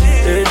different.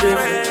 It's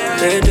different,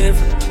 it's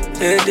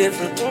different, it's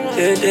different,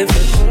 it's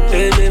different,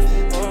 it's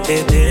different.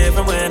 It's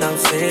different when I'm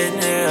sitting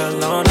here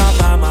alone all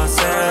by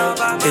myself.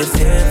 It's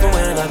different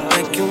when I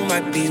think you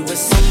might be with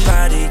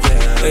somebody,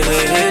 yeah. It's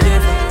different,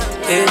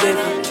 it's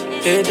different,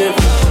 it's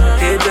different,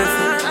 it's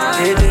different,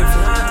 it's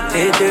different,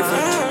 it's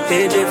different,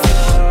 it's different.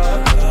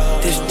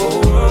 This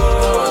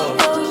world,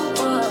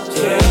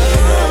 yeah.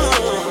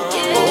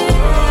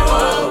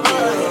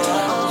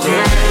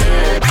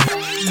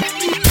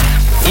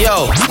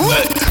 Yo,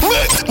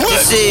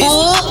 this is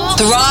Full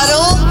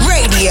Throttle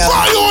Radio.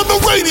 Fire on the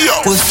radio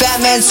with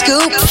Fatman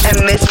Scoop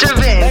and Mr.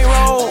 Vince. They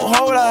roll,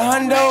 hold a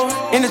hundo.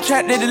 In the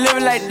trap, they deliver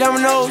like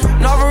dominoes.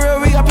 No, for real,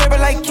 we got paper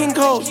like King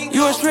Coles.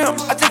 You a shrimp,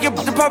 I take it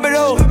to pop it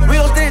over. We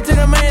gon' stick to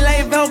the main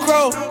like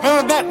Velcro.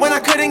 Remember back when I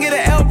couldn't get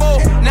an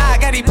elbow? Now I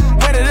got these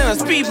wetter than a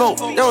speedboat.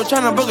 They were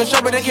tryna book a show,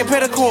 but they can't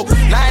pay the quote.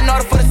 Now in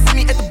order for to see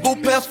me at the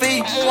boot pale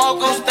fee, I'ma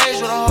walk on stage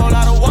with a whole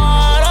lot of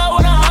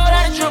water, with a whole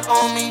lot of drip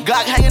on me.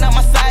 Glock hanging out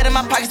my side and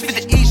my pockets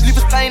 50 each. Leave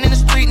a stain in the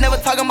street, never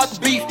talking about the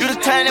beef. You the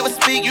kind, never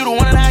speak, you the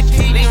one that I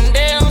keep. Leave them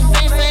dead on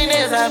the same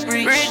as I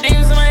breathe. Red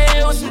demons in my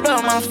head with some blood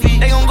on my feet.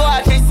 They gon' go,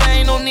 I can't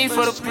say ain't no need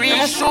for the pre.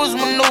 My shoes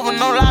maneuver,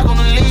 no lock on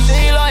the leash.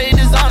 Say you love, you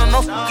designer,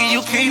 no fucking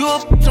you keep. You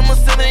up to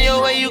myself in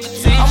your way, you can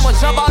see. I'ma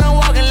jump out and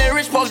walk and let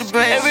Rich walk the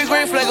bed. Every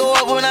green flag go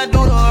up when I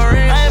do the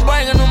array. I ain't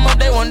bringing them up,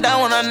 they went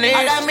down when I need.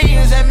 I got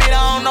millions that mean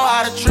I don't know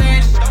how to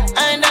treat it.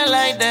 I ain't that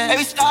like that. They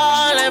be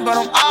stalling, but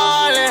I'm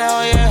all in,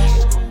 oh yeah.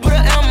 Put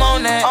an M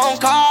on that, I'm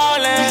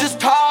calling. You just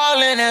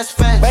calling, that's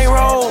fact.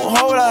 Bankroll,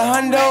 hold a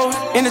hundo.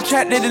 In the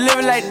trap, they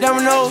deliver like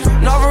dominoes.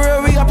 No, for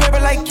real, we got paper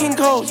like King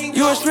Coles.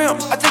 You a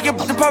shrimp, I take it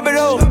to pop it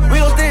over. We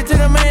gon' stick to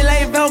the main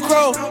like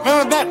Velcro.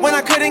 Remember back when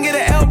I couldn't get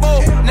an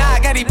elbow? Now I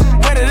got these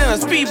wetter than a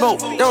speedboat.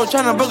 They were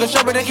tryna book a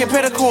show, but they can't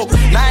pay the quote.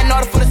 Now in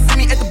order for to see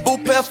me at the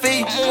boot pale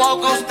fee, I'ma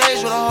walk on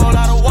stage with a whole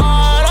lot of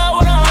water,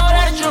 with a whole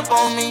lot of drip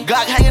on me.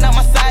 Glock hanging out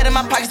my side and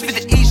my pockets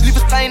 50 each. Leave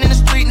a stain in the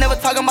street, never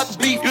talking about the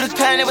beef. You the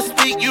kind, never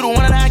speak, you the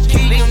one that I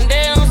keep. Leave them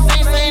dead on the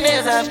same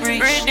as I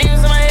breathe. Red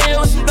demons in my head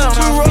with some blood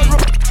on my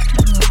feet.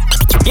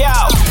 Yo,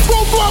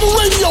 Full Throttle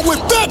Radio with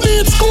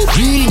Fatman Scoop,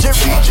 DJ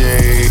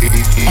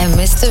and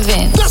Mr.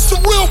 Vince. That's the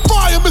real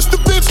fire, Mr.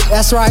 Vince.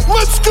 That's right.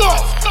 Let's go.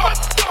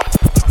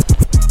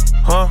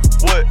 Huh?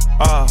 What?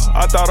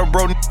 I thought a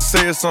bro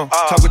said something.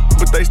 Talking,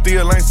 but they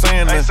still ain't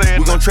saying nothing.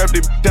 We gon' trap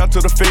this out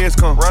till the feds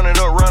come. Run it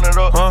up,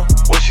 huh?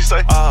 What she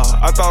say?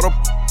 I thought a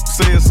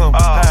said something.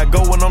 How I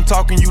go when I'm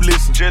talking, you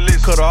listen.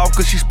 Cut her off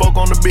cause she spoke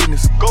on the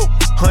business. Go.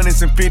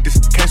 Hundreds and fifties.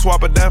 Can't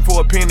swap a dime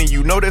for a penny.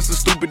 You know that's a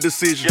stupid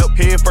decision.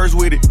 Head first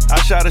with it. I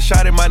shot a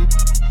shot at my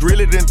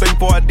Really didn't think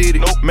before I did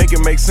it. Make it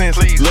make sense.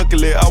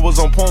 Luckily, I was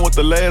on point with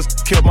the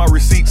last. Kept my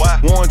receipts.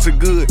 Warranted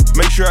good.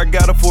 Make sure I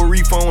got her for a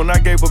refund when I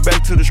gave her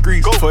back to the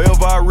streets.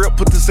 Forever I rip,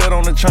 put the set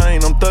on the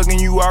chain. I'm thugging,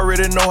 you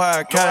already know how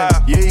I came.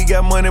 Yeah, he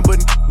got money,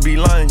 but be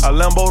lame. I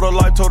Lambo'd her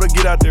life, told her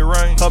get out that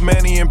rain. Her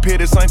manny and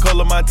pitty, same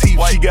color my teeth.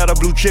 She got a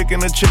blue chick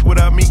and a chick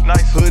without me.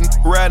 Hood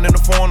riding in the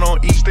phone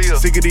on E.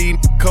 Sick of these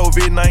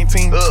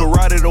COVID-19.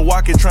 Karate to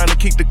walk it, trying to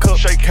keep the cup.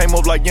 Came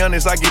up like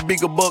Giannis, I get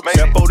bigger bucks.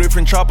 Got 4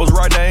 different choppers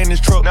right there in this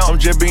truck. I'm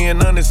just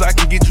being honest, I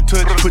can get you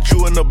touched. Put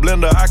you in the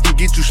blender, I can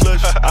get you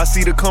slush. I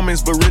see the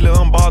comments, but really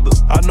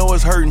unbothered. I know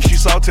it's hurting, she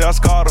salty, I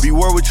scarred her.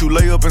 Beware what you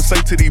lay up and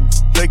say to these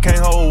they can't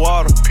hold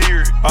water.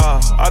 Period.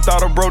 I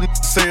thought a bro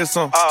said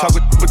something.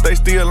 Talkin', but they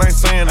still ain't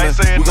saying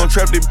nothing. We gon'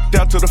 trap this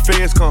out till the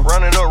feds come.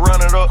 Run it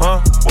up,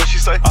 huh? What she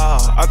say?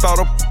 I thought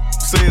a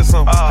said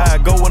something. How I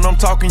go when I'm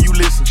talking, you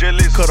listen.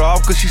 Cut her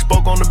off cause she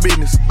spoke on the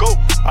business. Go.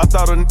 I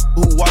thought a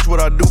who watch what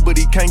I do, but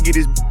he can't get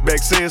his back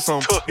said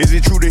something. Is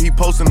it true that he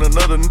posting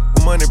another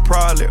money?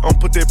 Probably. I'm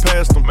put that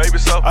past him. Maybe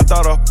so. I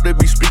thought they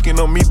be speaking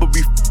on me, but be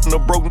f***ing a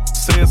broken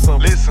said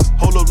something. Listen.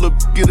 Hold up, look,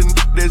 get a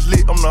that's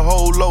lit. I'm the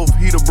whole loaf.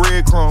 He the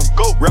breadcrumb.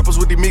 Go. Rappers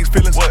with these mixed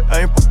feelings. What?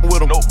 I ain't f***ing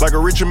with them. Nope. Like a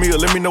Richard Mille.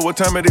 Let me know what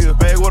time it is.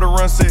 Bag what a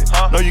run set.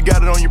 Know you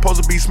got it on. You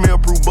supposed to be smell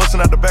proof.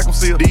 Busting out the vacuum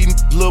seal. These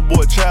little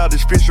boy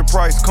childish. Fisher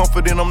Price.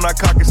 Confident I'm not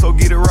cocky, so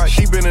get it right.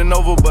 She bending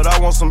over, but I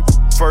want some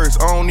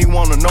first. I don't even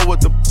wanna know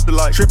what the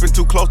like. Tripping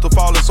too close to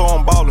falling, so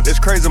I'm ballin'. It's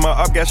crazy, my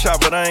up got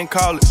shot, but I ain't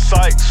call it.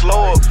 Psych,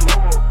 slow up.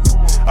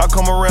 I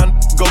come around,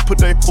 go put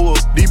that pull.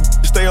 These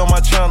stay on my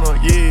channel,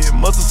 yeah.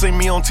 Must've seen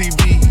me on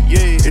TV,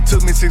 yeah. It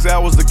took me 6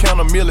 hours to count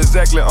a meal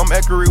exactly. I'm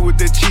accurate with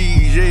that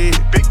cheese, yeah.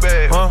 Big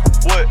bag, huh?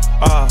 What?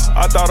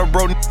 I thought a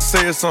bro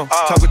said something.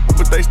 Talkin',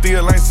 but they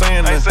still ain't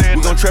saying nothing.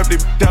 We gon' trap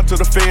this out till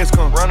the feds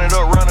come. Run it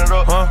up,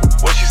 huh?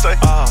 What she say?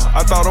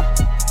 I thought a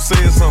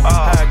said something.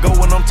 How I go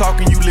when I'm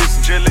talking, you listen.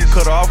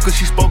 Cut her off cause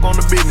she spoke on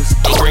the business.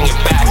 Bring it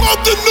back.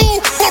 Love the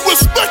new, but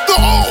respect the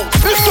old.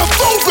 It's a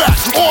throwback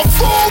on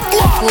Full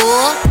Block.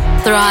 Full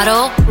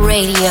Throttle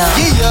Radio.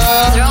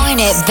 Yeah. Throwing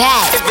it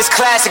back. If it's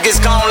classic, it's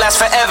gon' last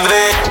forever.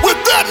 With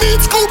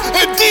Fatman Scoop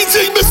and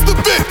DJ Mr.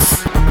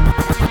 Vince.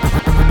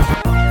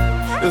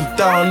 It's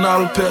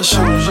 $1,000 pair of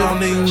shoes, you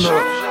don't even know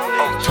it.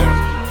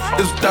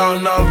 It's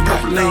 $1,000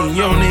 purple lean,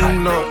 you don't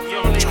even know it.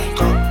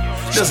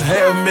 Just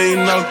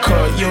 $500,000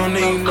 car, you don't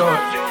even know it.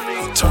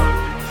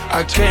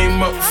 I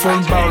came up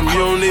from bottom, you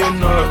don't even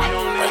know it.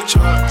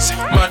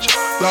 My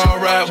all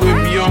ride with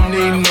me, you don't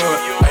even know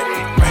it.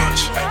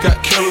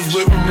 Got killers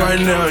with me right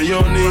now, you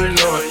don't even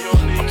know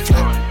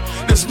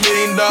it. This $1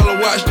 million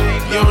watch,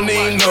 you don't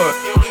even know it.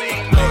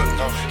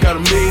 Got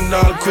 $1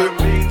 million crib,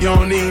 you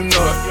don't even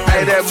know it.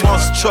 Hey, that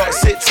monster truck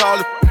sit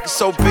tall,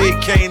 so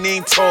big, can't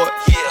even tow it.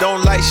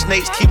 Don't like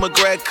snakes, keep my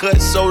grad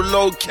cut so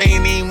low,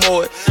 can't even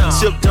more it.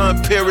 Sip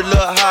done, period,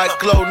 look hot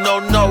glow. No,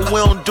 we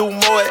don't do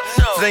more it.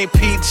 If it ain't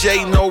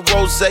PJ, no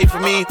rose for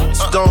me,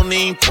 so don't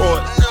even pour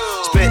it.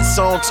 Spent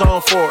song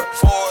tone for it.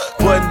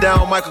 Button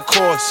down Michael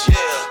Kors.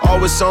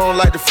 Always on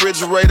like the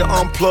refrigerator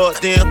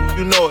unplugged, then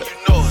you know it.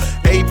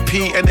 AP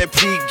and that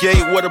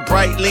P-gate with a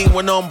bright lean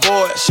when on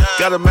board.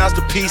 Got a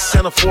masterpiece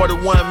and a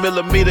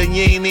 41mm,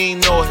 you ain't even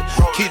know it.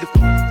 Keep the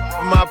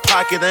in my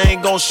pocket, I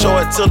ain't gon' show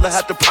it till I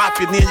have to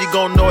pop it, then you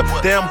gon' know it.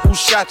 Damn, who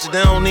shot you,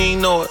 they don't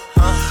even know it.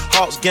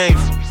 Hawks game,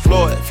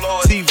 Floyd,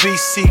 TV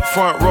seat,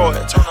 front row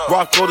it.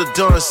 Rocco the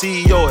Dunn,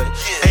 CEO it.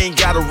 Ain't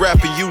got a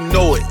rapper, you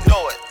know it.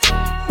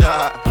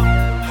 Nah.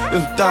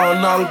 It's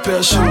 $1,000 pair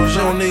of shoes,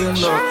 you don't even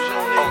know it.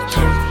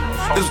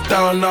 It's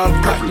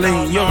 $1,000 purple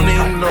lean, you don't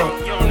even know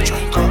it.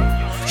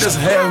 Just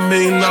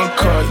 $500,000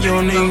 car, you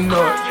don't even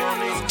know it.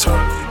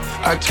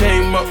 I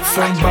came up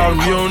from bottom,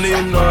 you don't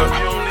even know it.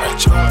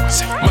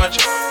 My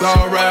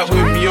all ride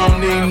with me, you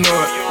don't even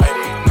know it.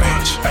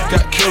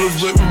 Got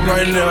killers with me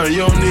right now,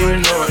 you don't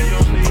even know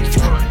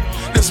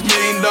it. This $1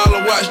 million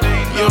watch,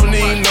 you don't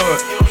even know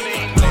it.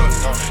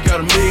 Got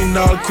 $1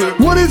 million crib.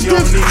 What is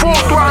this? Full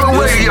Throttle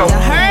Radio. You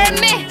heard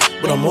me?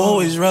 But I'm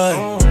always right.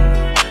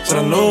 Said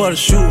I know how to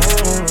shoot,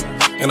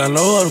 and I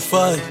know how to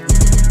fight.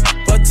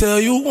 If I tell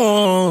you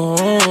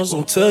once,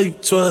 I'll tell you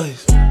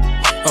twice.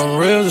 I'm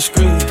real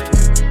discreet,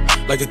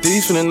 like a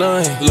thief in the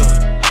night. Look,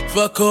 if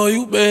I call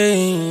you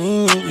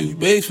babe, you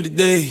babe for the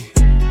day,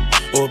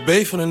 or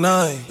babe for the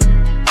night.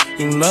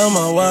 You not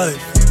my wife.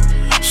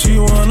 She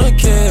wanna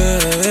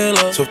kill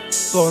her, so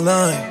f*** all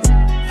night.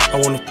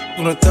 I wanna f***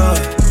 on the thigh.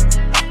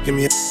 Give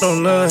me a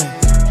on 9.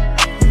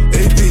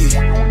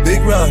 AP,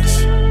 big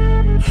rocks.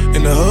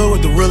 In the hood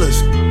with the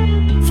realest.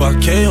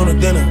 5K on the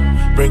dinner.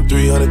 Bring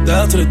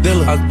 300,000 to the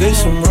dealer. I did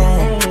some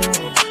wrong,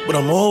 but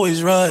I'm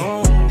always right.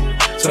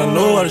 Said I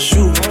know how to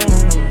shoot,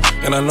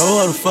 and I know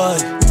how to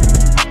fight.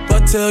 If I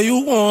tell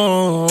you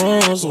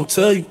once, I'll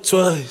tell you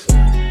twice.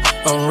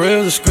 I'm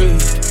real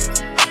discreet,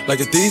 like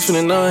a thief in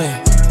the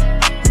night.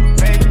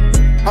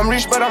 I'm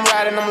rich, but I'm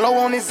riding, I'm low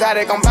on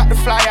exotic. I'm about to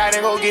fly out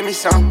and go get me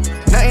some.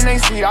 Nothing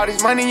ain't sweet, all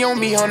this money on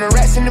me. 100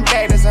 rats in the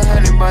bag, that's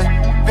 100 bun.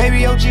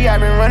 Baby OG, I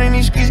been running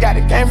these streets, got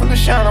the game from the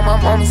shine on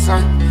my mama's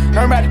son.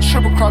 Learned about the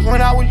triple cross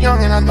when I was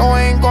young, and I know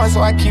I ain't going,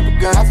 so I keep a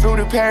gun. I flew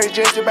to Paris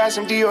just to buy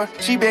some Dior.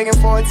 She begging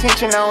for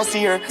attention, I don't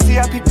see her.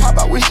 CIP pop,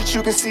 I wish that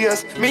you can see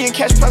us. Million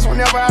cash plus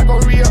whenever I go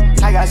real.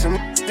 I got some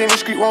in the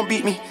street, won't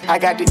beat me. I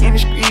got the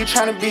industry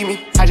tryna beat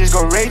me. I just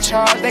go Ray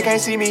Charles, they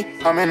can't see me.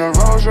 I'm in a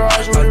Rolls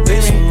Royce with a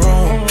did some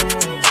wrong,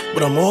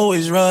 but I'm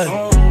always right.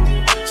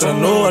 So I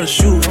know how to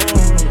shoot,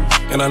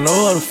 and I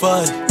know how to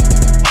fight.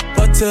 If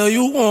I tell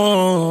you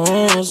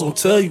once, I'll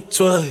tell you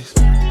twice.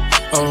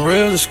 I'm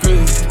real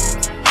discreet,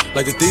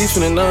 like a thief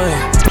in the night.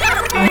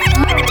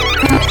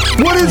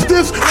 What is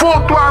this? Full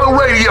Throttle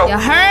Radio. You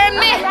heard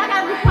me?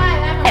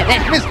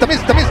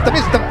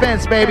 Mr.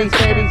 Vince, baby.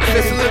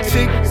 Sexy little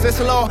chick,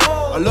 sexy law.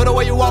 I love the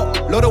way you walk,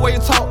 love the way you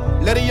talk.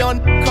 Let a young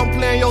come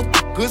play in your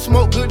good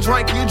smoke, good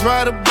drink, you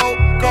drive the boat.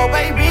 Go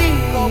baby,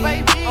 go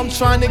baby. I'm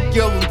trying to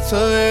give them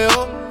to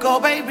you. Go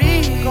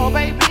baby, go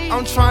baby.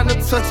 I'm trying to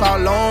touch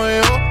all on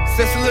you.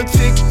 Sexy little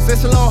chick,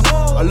 sexy law.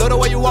 I love the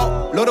way you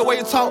walk, love the way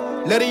you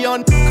talk. Let a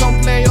young come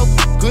play in your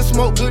good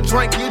smoke, good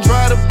drink, you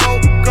drive the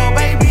boat. Go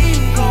baby,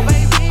 go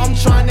baby. I'm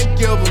trying to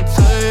give them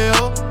to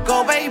you.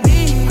 Go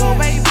baby, go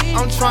baby.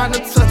 I'm trying to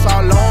touch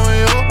all on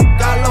you.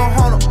 Got a little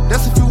Honda,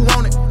 that's if you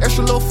want it.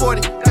 Extra little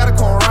 40, gotta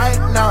come right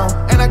now.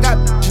 And I got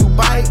you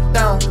bite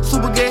down.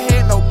 Super good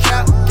head, no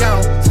cap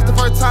gown. Since the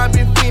first time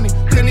been fiending,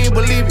 couldn't even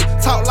believe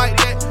it. Talk like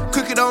that,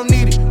 cookie don't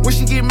need it. When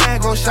she get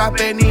mad, go shop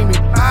at Neiman.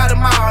 Buy the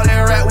mall,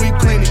 that rat, we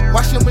clean it.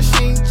 Wash your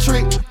machine,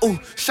 trick, ooh.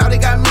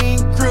 Shawty got mean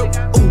grip,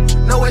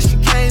 ooh. Know what she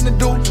came to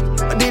do,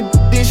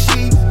 then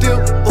she dip,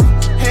 ooh.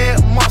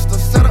 Head monster,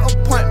 set an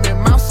appointment.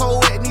 Mouth so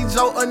wet, need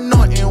your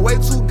anointing. Way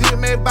too good,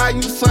 made by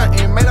you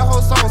something. Made a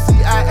whole song,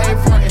 CIA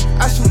frontin'.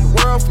 I shoot the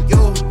world for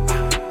you,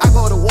 I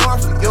go to war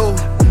for you.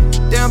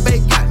 Damn,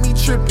 babe got me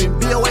trippin'.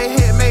 BOA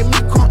head made me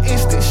come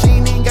instant. She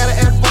ain't even gotta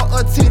ask for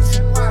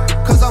attention,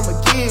 cause I'ma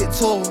give it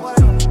to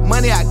her.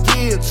 Money I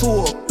give to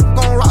her.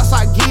 Gon' rocks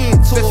I give to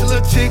her. Sexy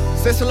little chick,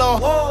 sexy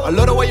law. I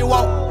love the way you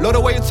walk, love the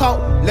way you talk.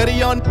 Let a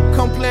young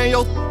come play in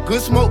your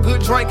good smoke,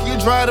 good drink, you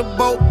drive the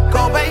boat.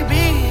 Go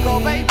baby, go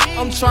baby.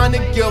 I'm trying to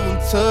give them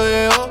to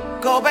you.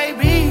 Go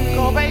baby,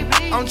 go baby.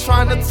 I'm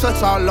trying to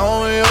touch all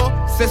on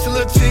you. Sexy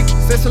little chick,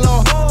 sexy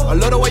law. I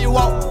love the way you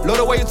walk, love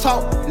the way you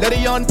talk. Let a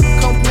young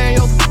come play in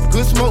your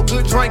good smoke,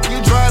 good drink,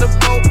 you drive the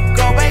boat.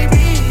 Go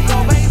baby,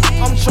 go baby.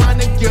 I'm trying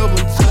to give them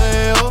to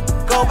you.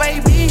 Go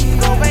baby,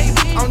 go baby.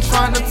 I'm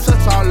trying to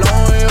touch all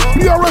on you.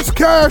 PRS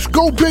Cash,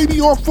 Go Baby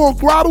on Full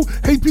Throttle.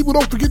 Hey people,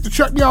 don't forget to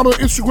check me out on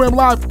Instagram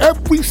Live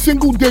every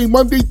single day,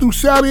 Monday through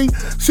Saturday,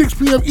 6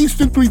 p.m.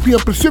 Eastern, 3 p.m.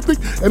 Pacific.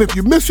 And if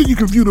you miss it, you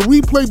can view the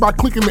replay by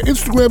clicking the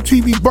Instagram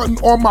TV button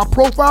on my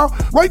profile.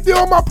 Right there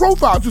on my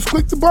profile, just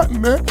click the button,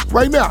 man.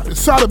 Right now, it's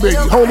Sada Baby,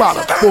 whole lot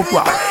of Full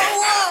Throttle.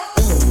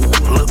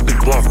 Little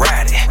bitch won't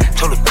ride it.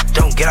 Told her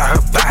don't get out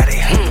her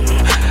body.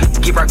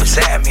 Get right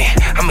beside me.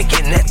 I'ma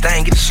get in that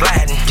thing, get it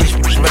sliding. This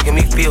was making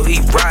me feel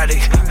erotic.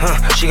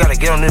 She gotta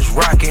get on this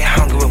rocket.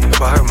 I don't give a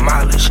for her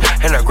mileage.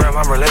 And her grandma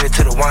related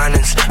to the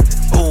whinings.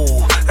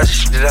 Ooh, that's the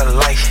shit that I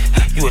like.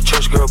 You a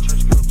church girl.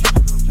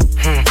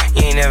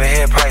 You ain't never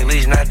had probably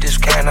least not this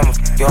kind. I'ma f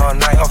you all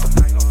night off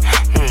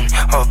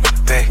off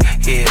back.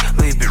 Yeah,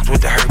 leave bitch with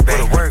the hurt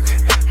back. Where to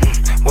work?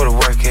 Where to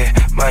work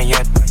at? My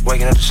young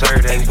waking up to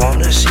serve. They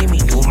wanna see me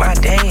do my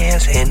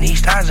dance in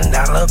these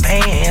 $1,000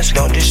 pants.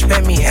 Don't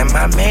disrespect me and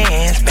my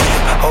mans.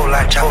 Man, whole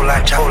lot, tram.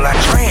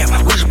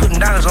 We just putting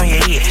dollars on your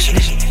head.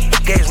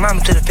 Gave his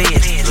mama to the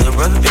feds. Little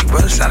brother, big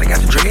brother, Sada got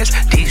the dreads.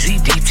 DZ,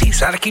 DT,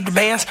 Sada keep the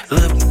bands.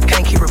 Little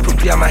can't keep her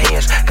poopy out my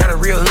hands. Got a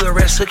real hood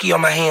red sookie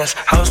on my hands.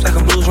 House like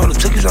a blues rolling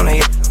cookies on the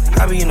head.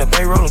 I be in the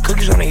bay rolling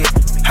cookies on the head.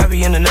 I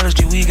be in the nuts,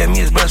 G weed got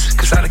me as blessed.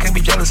 Cause Sada can't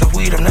be jealous of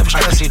weed, I'm never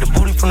stressed. See the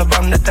booty from the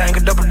bottom, that thing a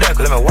double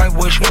decker. Let my white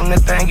boy shoot on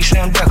that thing, you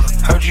Sam Decker.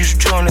 Heard you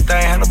used to chew on that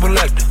thing, had a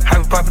selector. I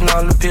be popping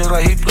all the pills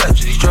like he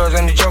pledged. These drugs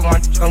ain't a joke,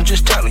 I'm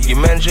just telling. Your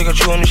manager got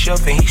you on the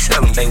shelf and he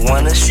selling. They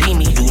wanna see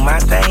me do my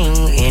thing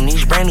in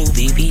these brand new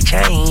VV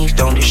chains.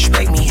 Don't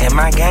disrespect me and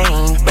my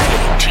game.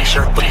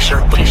 T-shirt,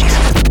 t-shirt,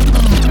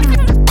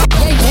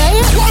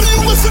 Why do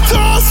you listen to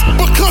us?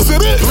 Because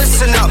it is.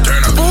 Listen up.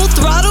 Full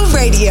Throttle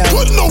Radio.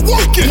 Putting the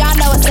work in. Y'all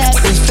know what's up.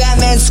 With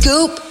Fatman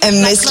Scoop and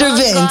Mr.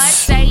 Vince.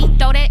 Say,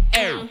 throw that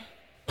air.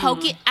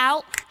 Poke it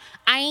out.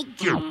 I ain't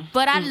cute,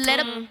 but I let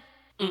him.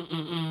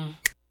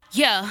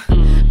 Yeah.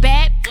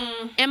 Bad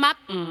am I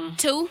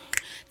too?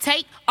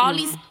 Take all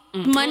these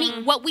money,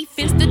 what we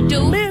finna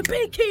do.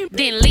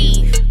 Then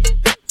leave.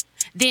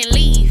 Then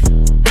leave.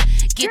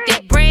 Get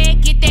that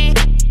bread, get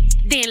that.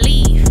 Then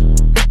leave.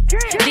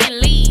 Then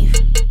leave.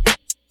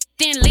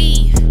 Then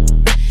leave.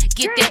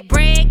 Get that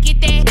bread,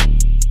 get that.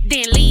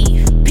 Then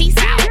leave. Peace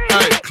out.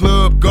 Hey,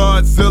 Club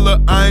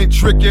Godzilla, I ain't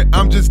tricking,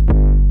 I'm just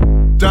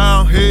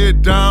down,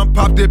 head down,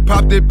 pop that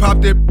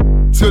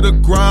to the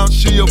ground.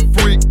 She a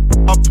freak,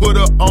 I put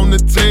her on the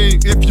team.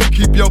 If you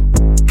keep your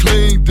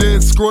clean,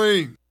 then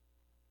scream.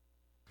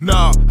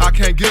 Nah, I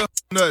can't give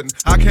nothing.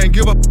 I can't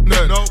give her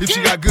nothing. If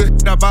she got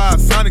good, I buy a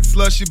Sonic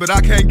slushie, but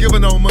I can't give her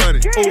no money.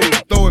 Ooh,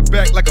 throw it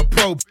back like a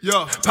pro.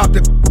 Yeah. Pop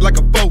that like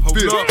a faux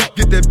fifth.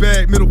 Get that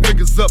bag, middle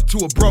fingers up to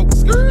a broke.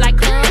 Like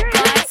Club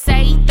God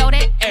say, throw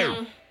that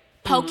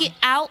poke it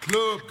out.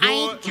 I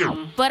ain't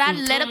cute, but I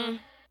let him.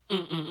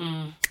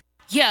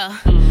 Yeah,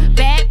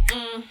 bad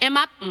and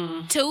my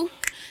too.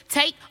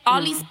 Take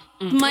all these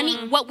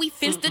money, what we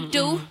finna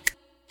do.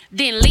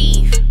 Then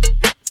leave.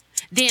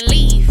 Then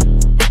leave.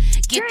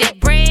 Get that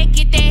bread,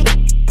 get that.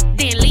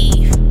 Then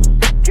leave.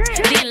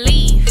 Then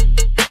leave.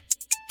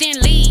 Then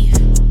leave.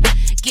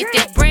 Get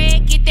that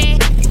bread, get that.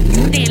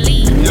 Then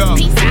leave. Yo.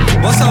 Peace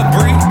out. What's up,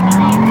 Bree?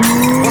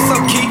 What's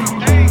up,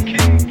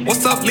 Keith?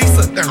 What's up,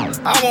 Lisa?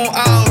 I want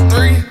all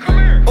three.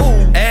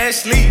 Ooh,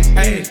 Ashley.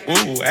 Hey,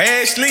 ooh,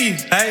 Ashley.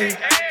 Hey.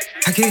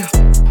 I get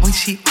her when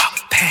she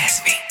walk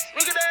past me.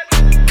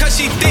 Cause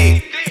she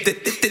thick.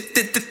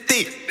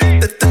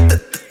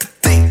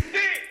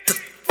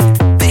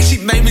 She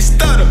made me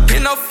stutter.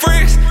 In her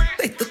friends,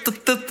 they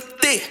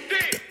thick.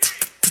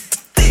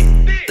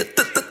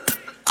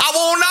 I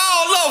want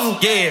all of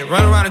them. Yeah,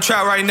 run around the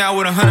trap right now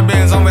with 100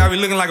 bands on me. I be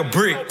looking like a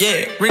brick.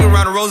 Yeah, ring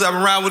around the rose. I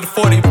been around with the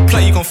 40.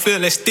 Play, you gon' feel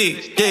that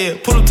stick. Yeah,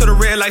 pull up to the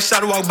red light,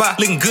 shot walk by.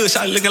 Looking good,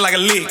 shot looking like a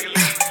lick.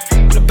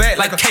 The back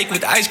like a cake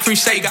with the ice cream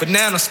shake.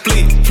 Banana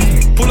split.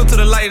 Pull up to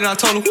the light and I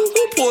told him,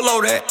 who pull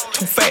over that?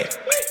 Too fat.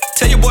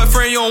 Tell your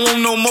boyfriend you don't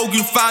want no more.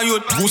 You find you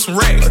with some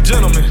racks. A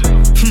gentleman.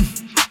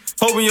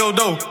 Open your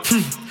door.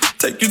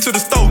 Take you to the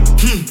store.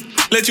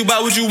 Let you buy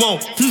what you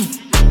want.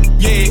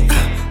 Yeah,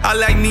 I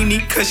like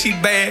Nene cause she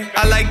bad.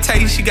 I like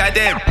Tay, she got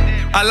that.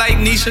 I like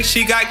Nisha,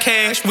 she got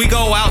cash. We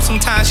go out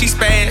sometimes, she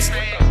spaz.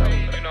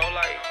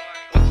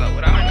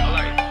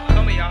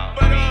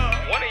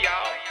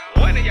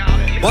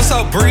 What's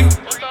up, Bree?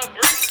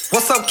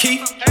 What's up,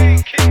 Keith?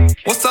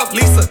 What's up,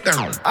 Lisa?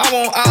 I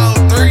want all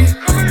three.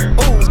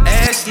 Ooh,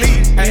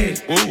 Ashley. Hey,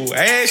 ooh,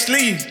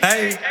 Ashley.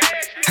 Hey.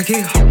 I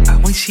get her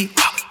when she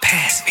walk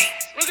past me.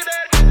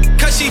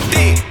 Cause she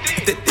thick.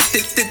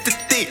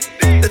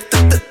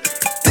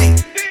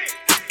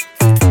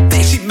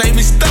 She made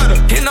me stutter.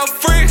 In her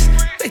friends,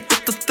 they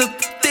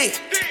thick.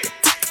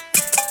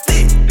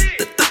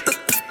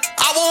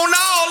 I want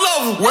all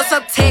of them. What's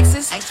up,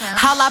 Texas?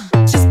 How I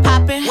bitches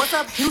poppin'? What's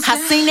up, Houston? I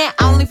seen that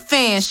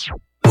OnlyFans.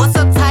 What's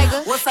up,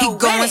 Tiger? He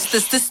going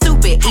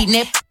stupid, eating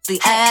that pussy,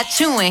 eye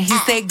chewing. He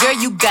said, girl,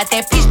 you got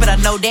that peach, but I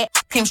know that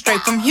came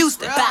straight from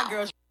Houston.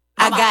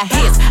 I got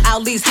hits,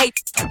 all these hate.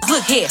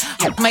 Look here,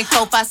 make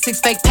 4, 5, 6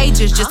 fake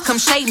pages. Just come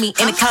shade me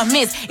in the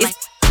comments.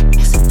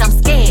 I'm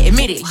scared,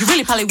 admit it. You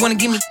really probably wanna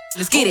give me.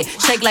 Let's get it.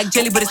 Shake like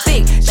jelly, but it's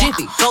thick.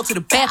 Jiffy, go to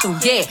the bathroom,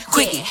 yeah.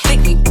 Quickie, thick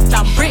me,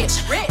 I'm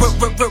rich.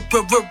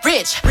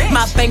 Rich.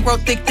 My bankroll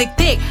thick.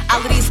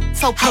 All of these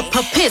so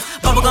piss.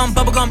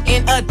 Bubblegum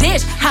in a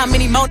dish. How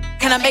many more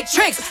can I make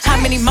tricks? How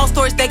many more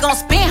stories they gon'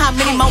 spin? How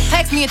many more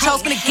texts me and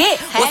Cho's gonna get?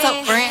 What's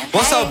up, friend?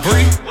 What's up,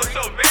 Bree?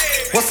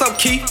 What's up,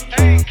 Keith?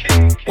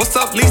 What's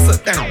up, Lisa?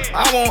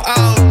 I want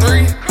all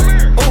three.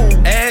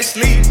 Ooh,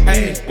 Ashley.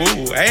 Hey,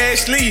 ooh,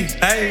 Ashley.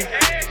 Hey.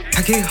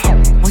 I get her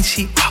when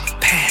she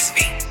walk past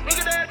me.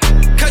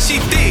 Cause she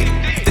thick.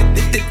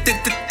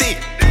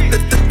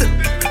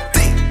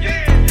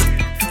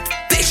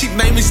 She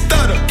made me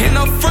stutter. In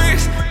her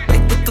friends, they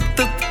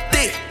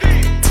thick.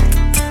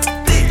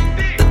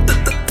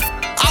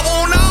 I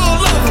want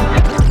all of them.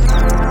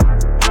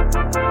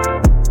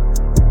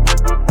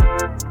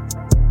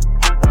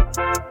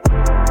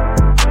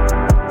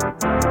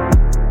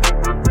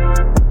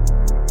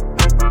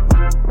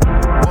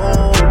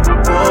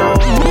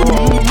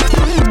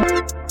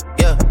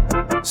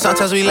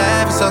 Sometimes we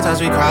laugh and sometimes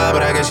we cry,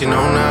 but I guess you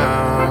know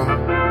now.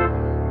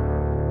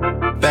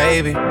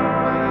 Baby,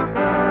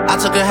 I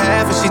took a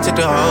half and she took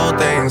the whole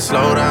thing.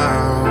 Slow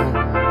down.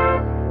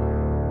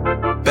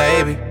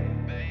 Baby,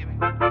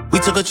 we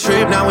took a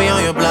trip, now we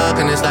on your block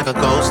and it's like a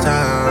ghost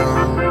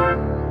town.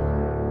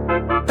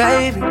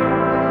 Baby,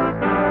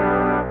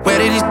 where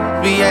did these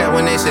be at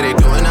when they say they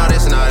doing all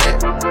this and all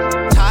that?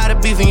 Tired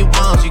of beefing you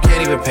bums, you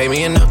can't even pay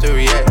me enough to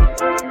react.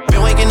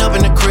 Been waking up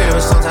in the crib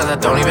and sometimes I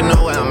don't even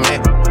know where I'm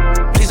at.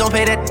 Please don't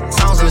play that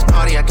songs in this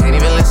party, I can't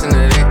even listen to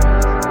that.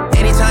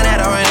 Anytime that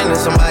I run into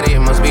somebody, it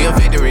must be a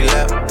victory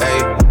lap.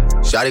 Hey,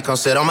 shawty come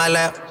sit on my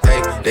lap.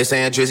 Hey, they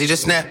saying Drizzy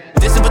just snap.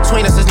 This in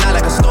between us is not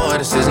like a store,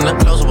 this isn't a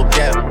closable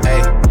gap.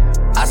 Hey,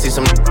 I see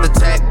some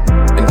attack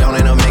and don't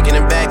end up making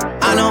it back.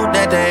 I know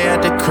that they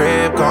at the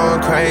crib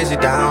going crazy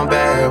down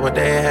bad. What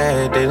they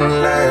had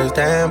didn't last,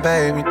 damn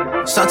baby.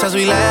 Sometimes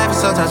we laugh and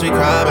sometimes we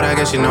cry, but I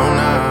guess you know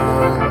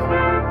now.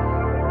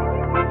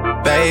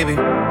 Baby,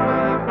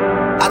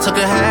 I took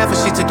a half and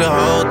she took the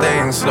whole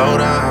thing. Slow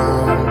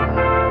down.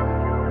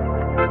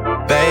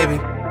 Baby,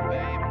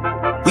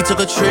 we took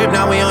a trip,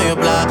 now we on your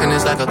block and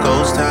it's like a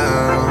ghost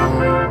town.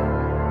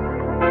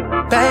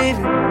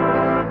 Baby,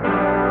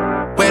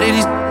 where did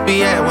these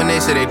be at when they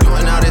say they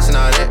doing all this and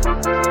all that?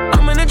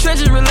 I'm in the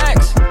trenches,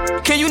 relax.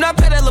 Can you not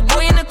pay that little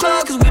boy in the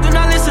club? Cause we do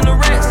not listen to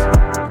rest.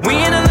 We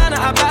in Atlanta,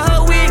 I buy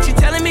her wig. She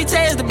telling me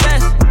Tay is the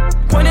best.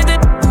 Pointed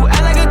at who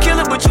act like a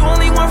killer, but you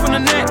only one from the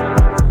net.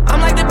 I'm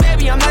like the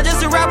baby, I'm not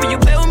just a rapper. You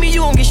play with me,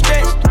 you won't get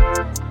stretched.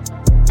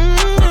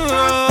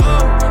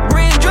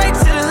 Bring Drake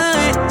to the hood.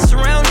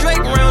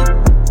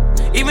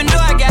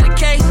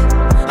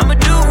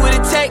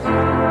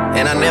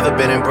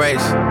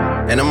 race,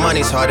 and the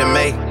money's hard to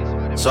make.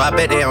 So I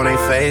bet they on their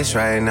face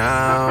right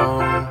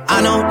now.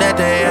 I know that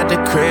they at the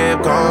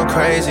crib going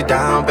crazy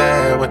down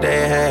bad. What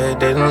they had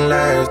didn't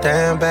last,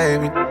 damn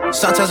baby.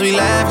 Sometimes we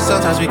laugh and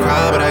sometimes we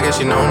cry, but I guess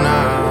you know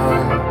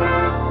now.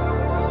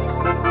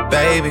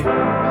 Baby,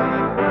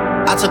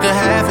 I took a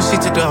half and she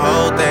took the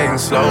whole thing.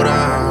 Slow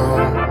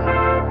down.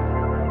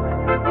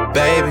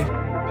 Baby,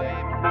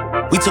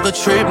 we took a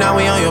trip, now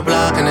we on your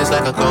block and it's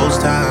like a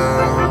ghost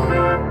town.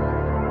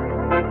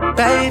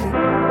 Baby,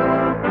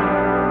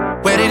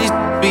 where did these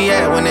be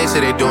at when they say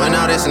they doing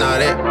all this and all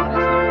that?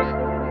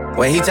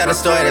 When he tell the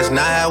story, that's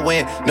not how it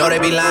went. No, they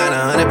be lying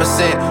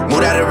 100%.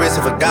 Moved out of the risk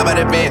and forgot about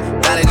the band.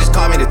 Now they just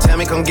call me to tell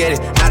me come get it.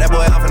 Now that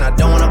boy off and I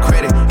don't want no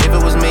credit. If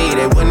it was me,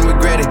 they wouldn't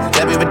regret it.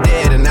 Left me for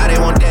dead and now they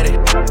won't dead it.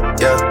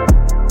 Yeah.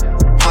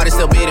 Heart is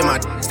still beating, my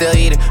still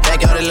eating.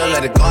 Backyard it look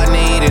like the garden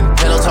of Eden.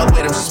 Pillow talk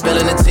with him, she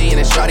spilling the tea. And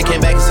then shorty came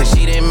back and said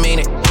she didn't mean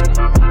it.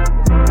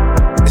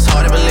 It's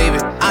hard to believe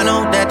it. I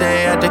know that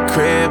they at the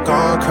crib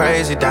going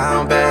crazy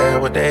down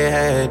bad. What they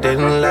had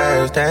didn't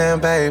last, damn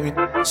baby.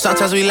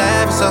 Sometimes we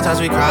laugh and sometimes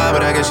we cry,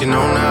 but I guess you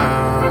know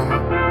now.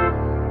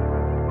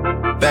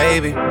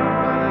 Baby,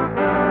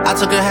 I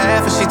took a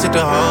half and she took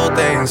the whole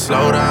thing.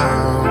 Slow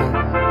down.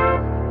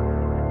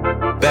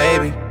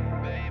 Baby,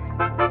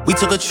 we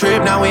took a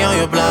trip, now we on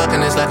your block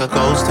and it's like a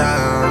ghost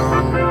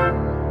town.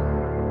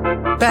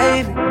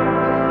 Baby,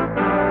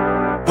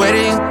 where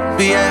these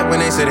be at when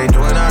they say they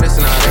doing all this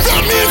and all that?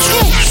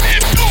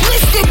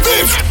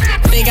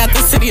 They got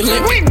the city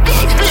lit. We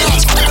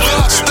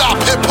stop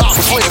hip-hop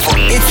flavor.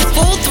 It's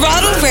Full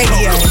Throttle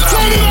Radio.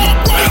 Turn it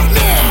up right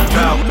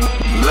now.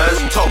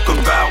 Let's talk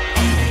about,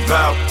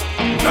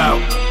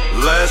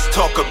 let's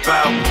talk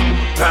about,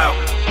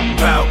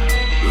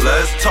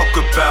 let's talk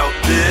about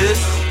this.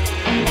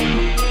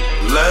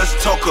 Let's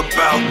talk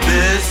about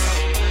this.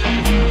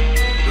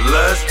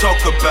 Let's talk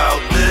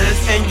about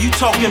this. And you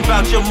talking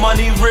about your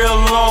money real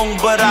long,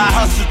 but I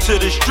hustle to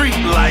the street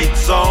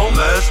lights on.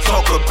 Let's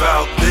talk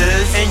about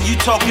this. And you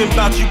talking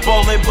about you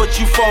ballin', but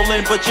you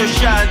fallin', but you're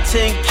shine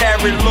 10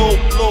 carat low.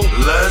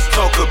 Let's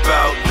talk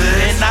about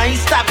this. And I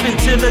ain't stopping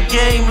till the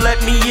game let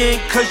me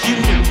in, cause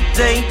you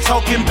they ain't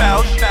talking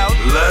about.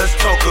 Let's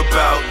talk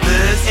about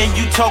this. And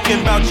you talking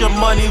about your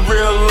money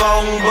real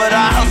long, but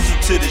I hustle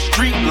to the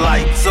street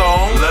lights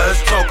on.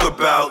 Let's talk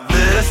about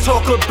this. Let's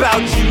talk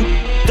about you.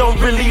 Don't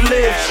really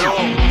live.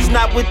 It's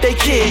not what they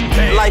kid.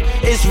 Like,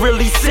 it's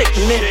really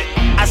sickening.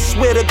 I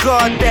swear to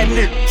God that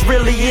nigga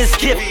really is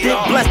gifted.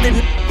 Blessed and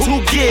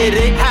who get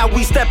it. How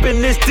we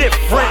steppin' is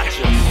different.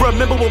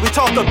 Remember what we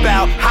talked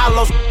about.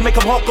 Hollows make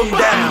them hawk them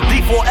down.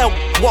 D4L,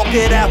 walk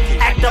it out.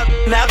 Act up,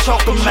 now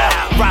chalk them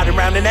out. Ride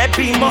around in that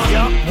Beamer.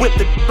 Whip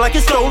the like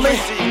it's stolen.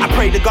 I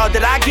pray to God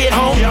that I get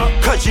home.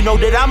 Cause you know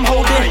that I'm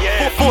holding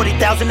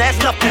 40,000, that's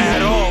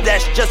nothing.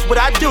 That's just what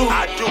I do.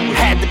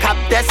 Had to cop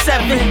that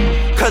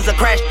 7. Cause I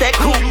crashed that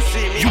coupe.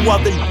 You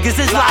other niggas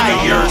is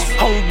liars.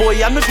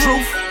 Homeboy, I'm the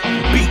truth.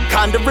 Be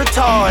kinda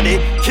retarded.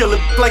 Kill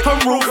it like a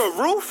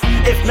roof.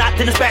 If not,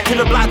 then it's back to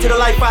the block, to the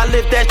life I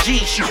live, that's G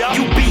shit.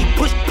 You be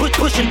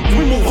pushing,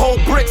 we move whole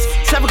bricks.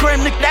 7 gram,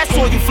 nigga, that's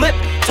all you flip.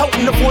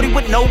 Toting the 40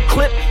 with no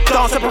clip.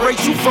 Don't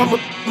separate you from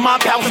my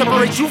pal,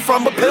 separate you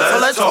from a pill. So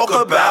let's talk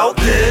about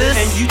this.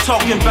 And you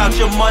talking about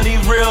your money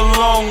real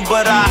long,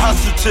 but I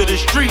hustle to the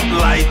street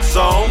lights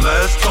on.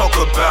 Let's talk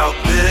about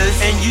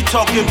this. And you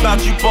talking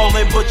about you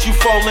ballin', but you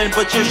fallin',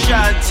 but you're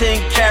shine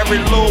 10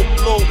 carat low.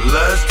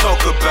 Let's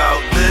talk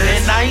about this.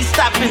 And I ain't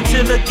stopping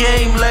till the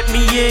game let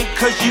me in,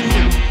 cause you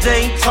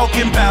they ain't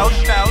talking about.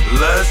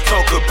 Let's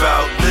talk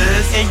about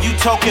this. And you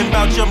talking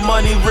about your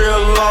money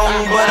real long,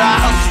 but I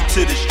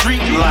hustle to the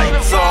street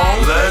lights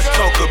on. Let's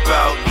talk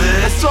about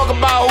this. Let's talk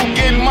about who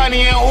getting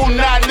money and who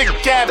not, nigga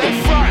capping.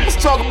 Let's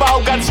talk about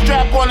who got the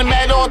strap on him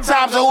at all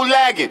times and who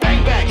lagging.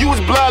 You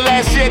was blood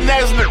last year,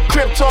 now in the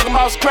crib talking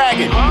about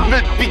scragging.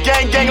 Be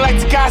gang like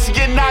Takashi,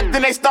 get knocked,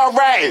 then they start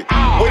ratting.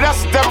 With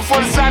us, the devil for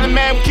the side of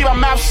man, we keep our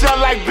mouth shut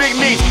like Big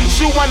Meat.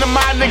 Shoot one of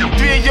my niggas,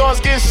 3 of yours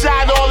getting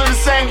shot all in the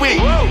same week.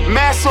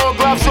 Mask on,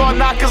 gloves on,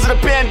 not cause of the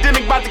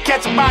pandemic, about to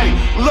catch a body.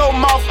 Low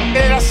mouth, and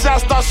that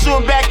shot start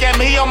shooting back at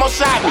me, he almost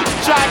shot me.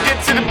 Try to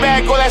get to the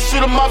bag, all that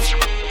shoot him up,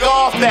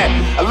 off that.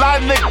 A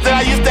lot of niggas that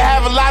I used to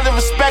have a lot of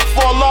respect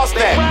for lost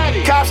that.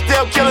 Cops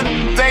still killing,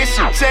 they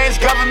should change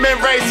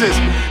government races.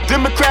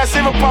 Democrats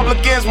and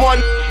Republicans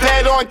want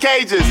dead on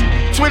cages.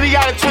 20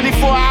 out of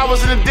 24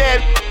 hours in the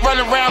dead,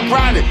 running around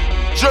grinding.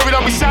 Jury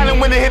don't be silent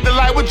when they hit the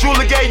light. What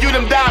jeweler gave you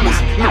them diamonds?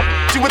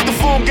 You with the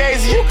full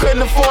gaze, you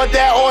couldn't afford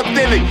that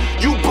authentic.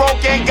 You broke,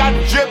 ain't got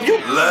the drip.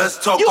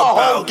 Let's talk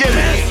about this.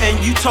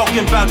 And you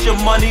talking about your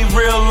money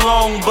real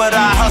long, but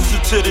I hustle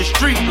to the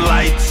street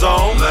lights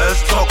on. Let's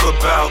talk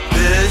about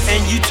this.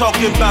 And you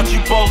talking about you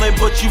ballin',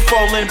 but you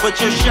fallin', but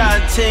you're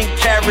shine 10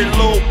 carat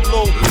low.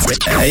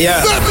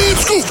 Yeah.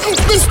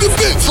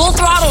 Full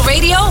Throttle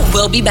Radio,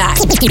 we'll be back.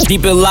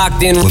 Keep it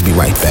locked in. We'll be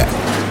right back.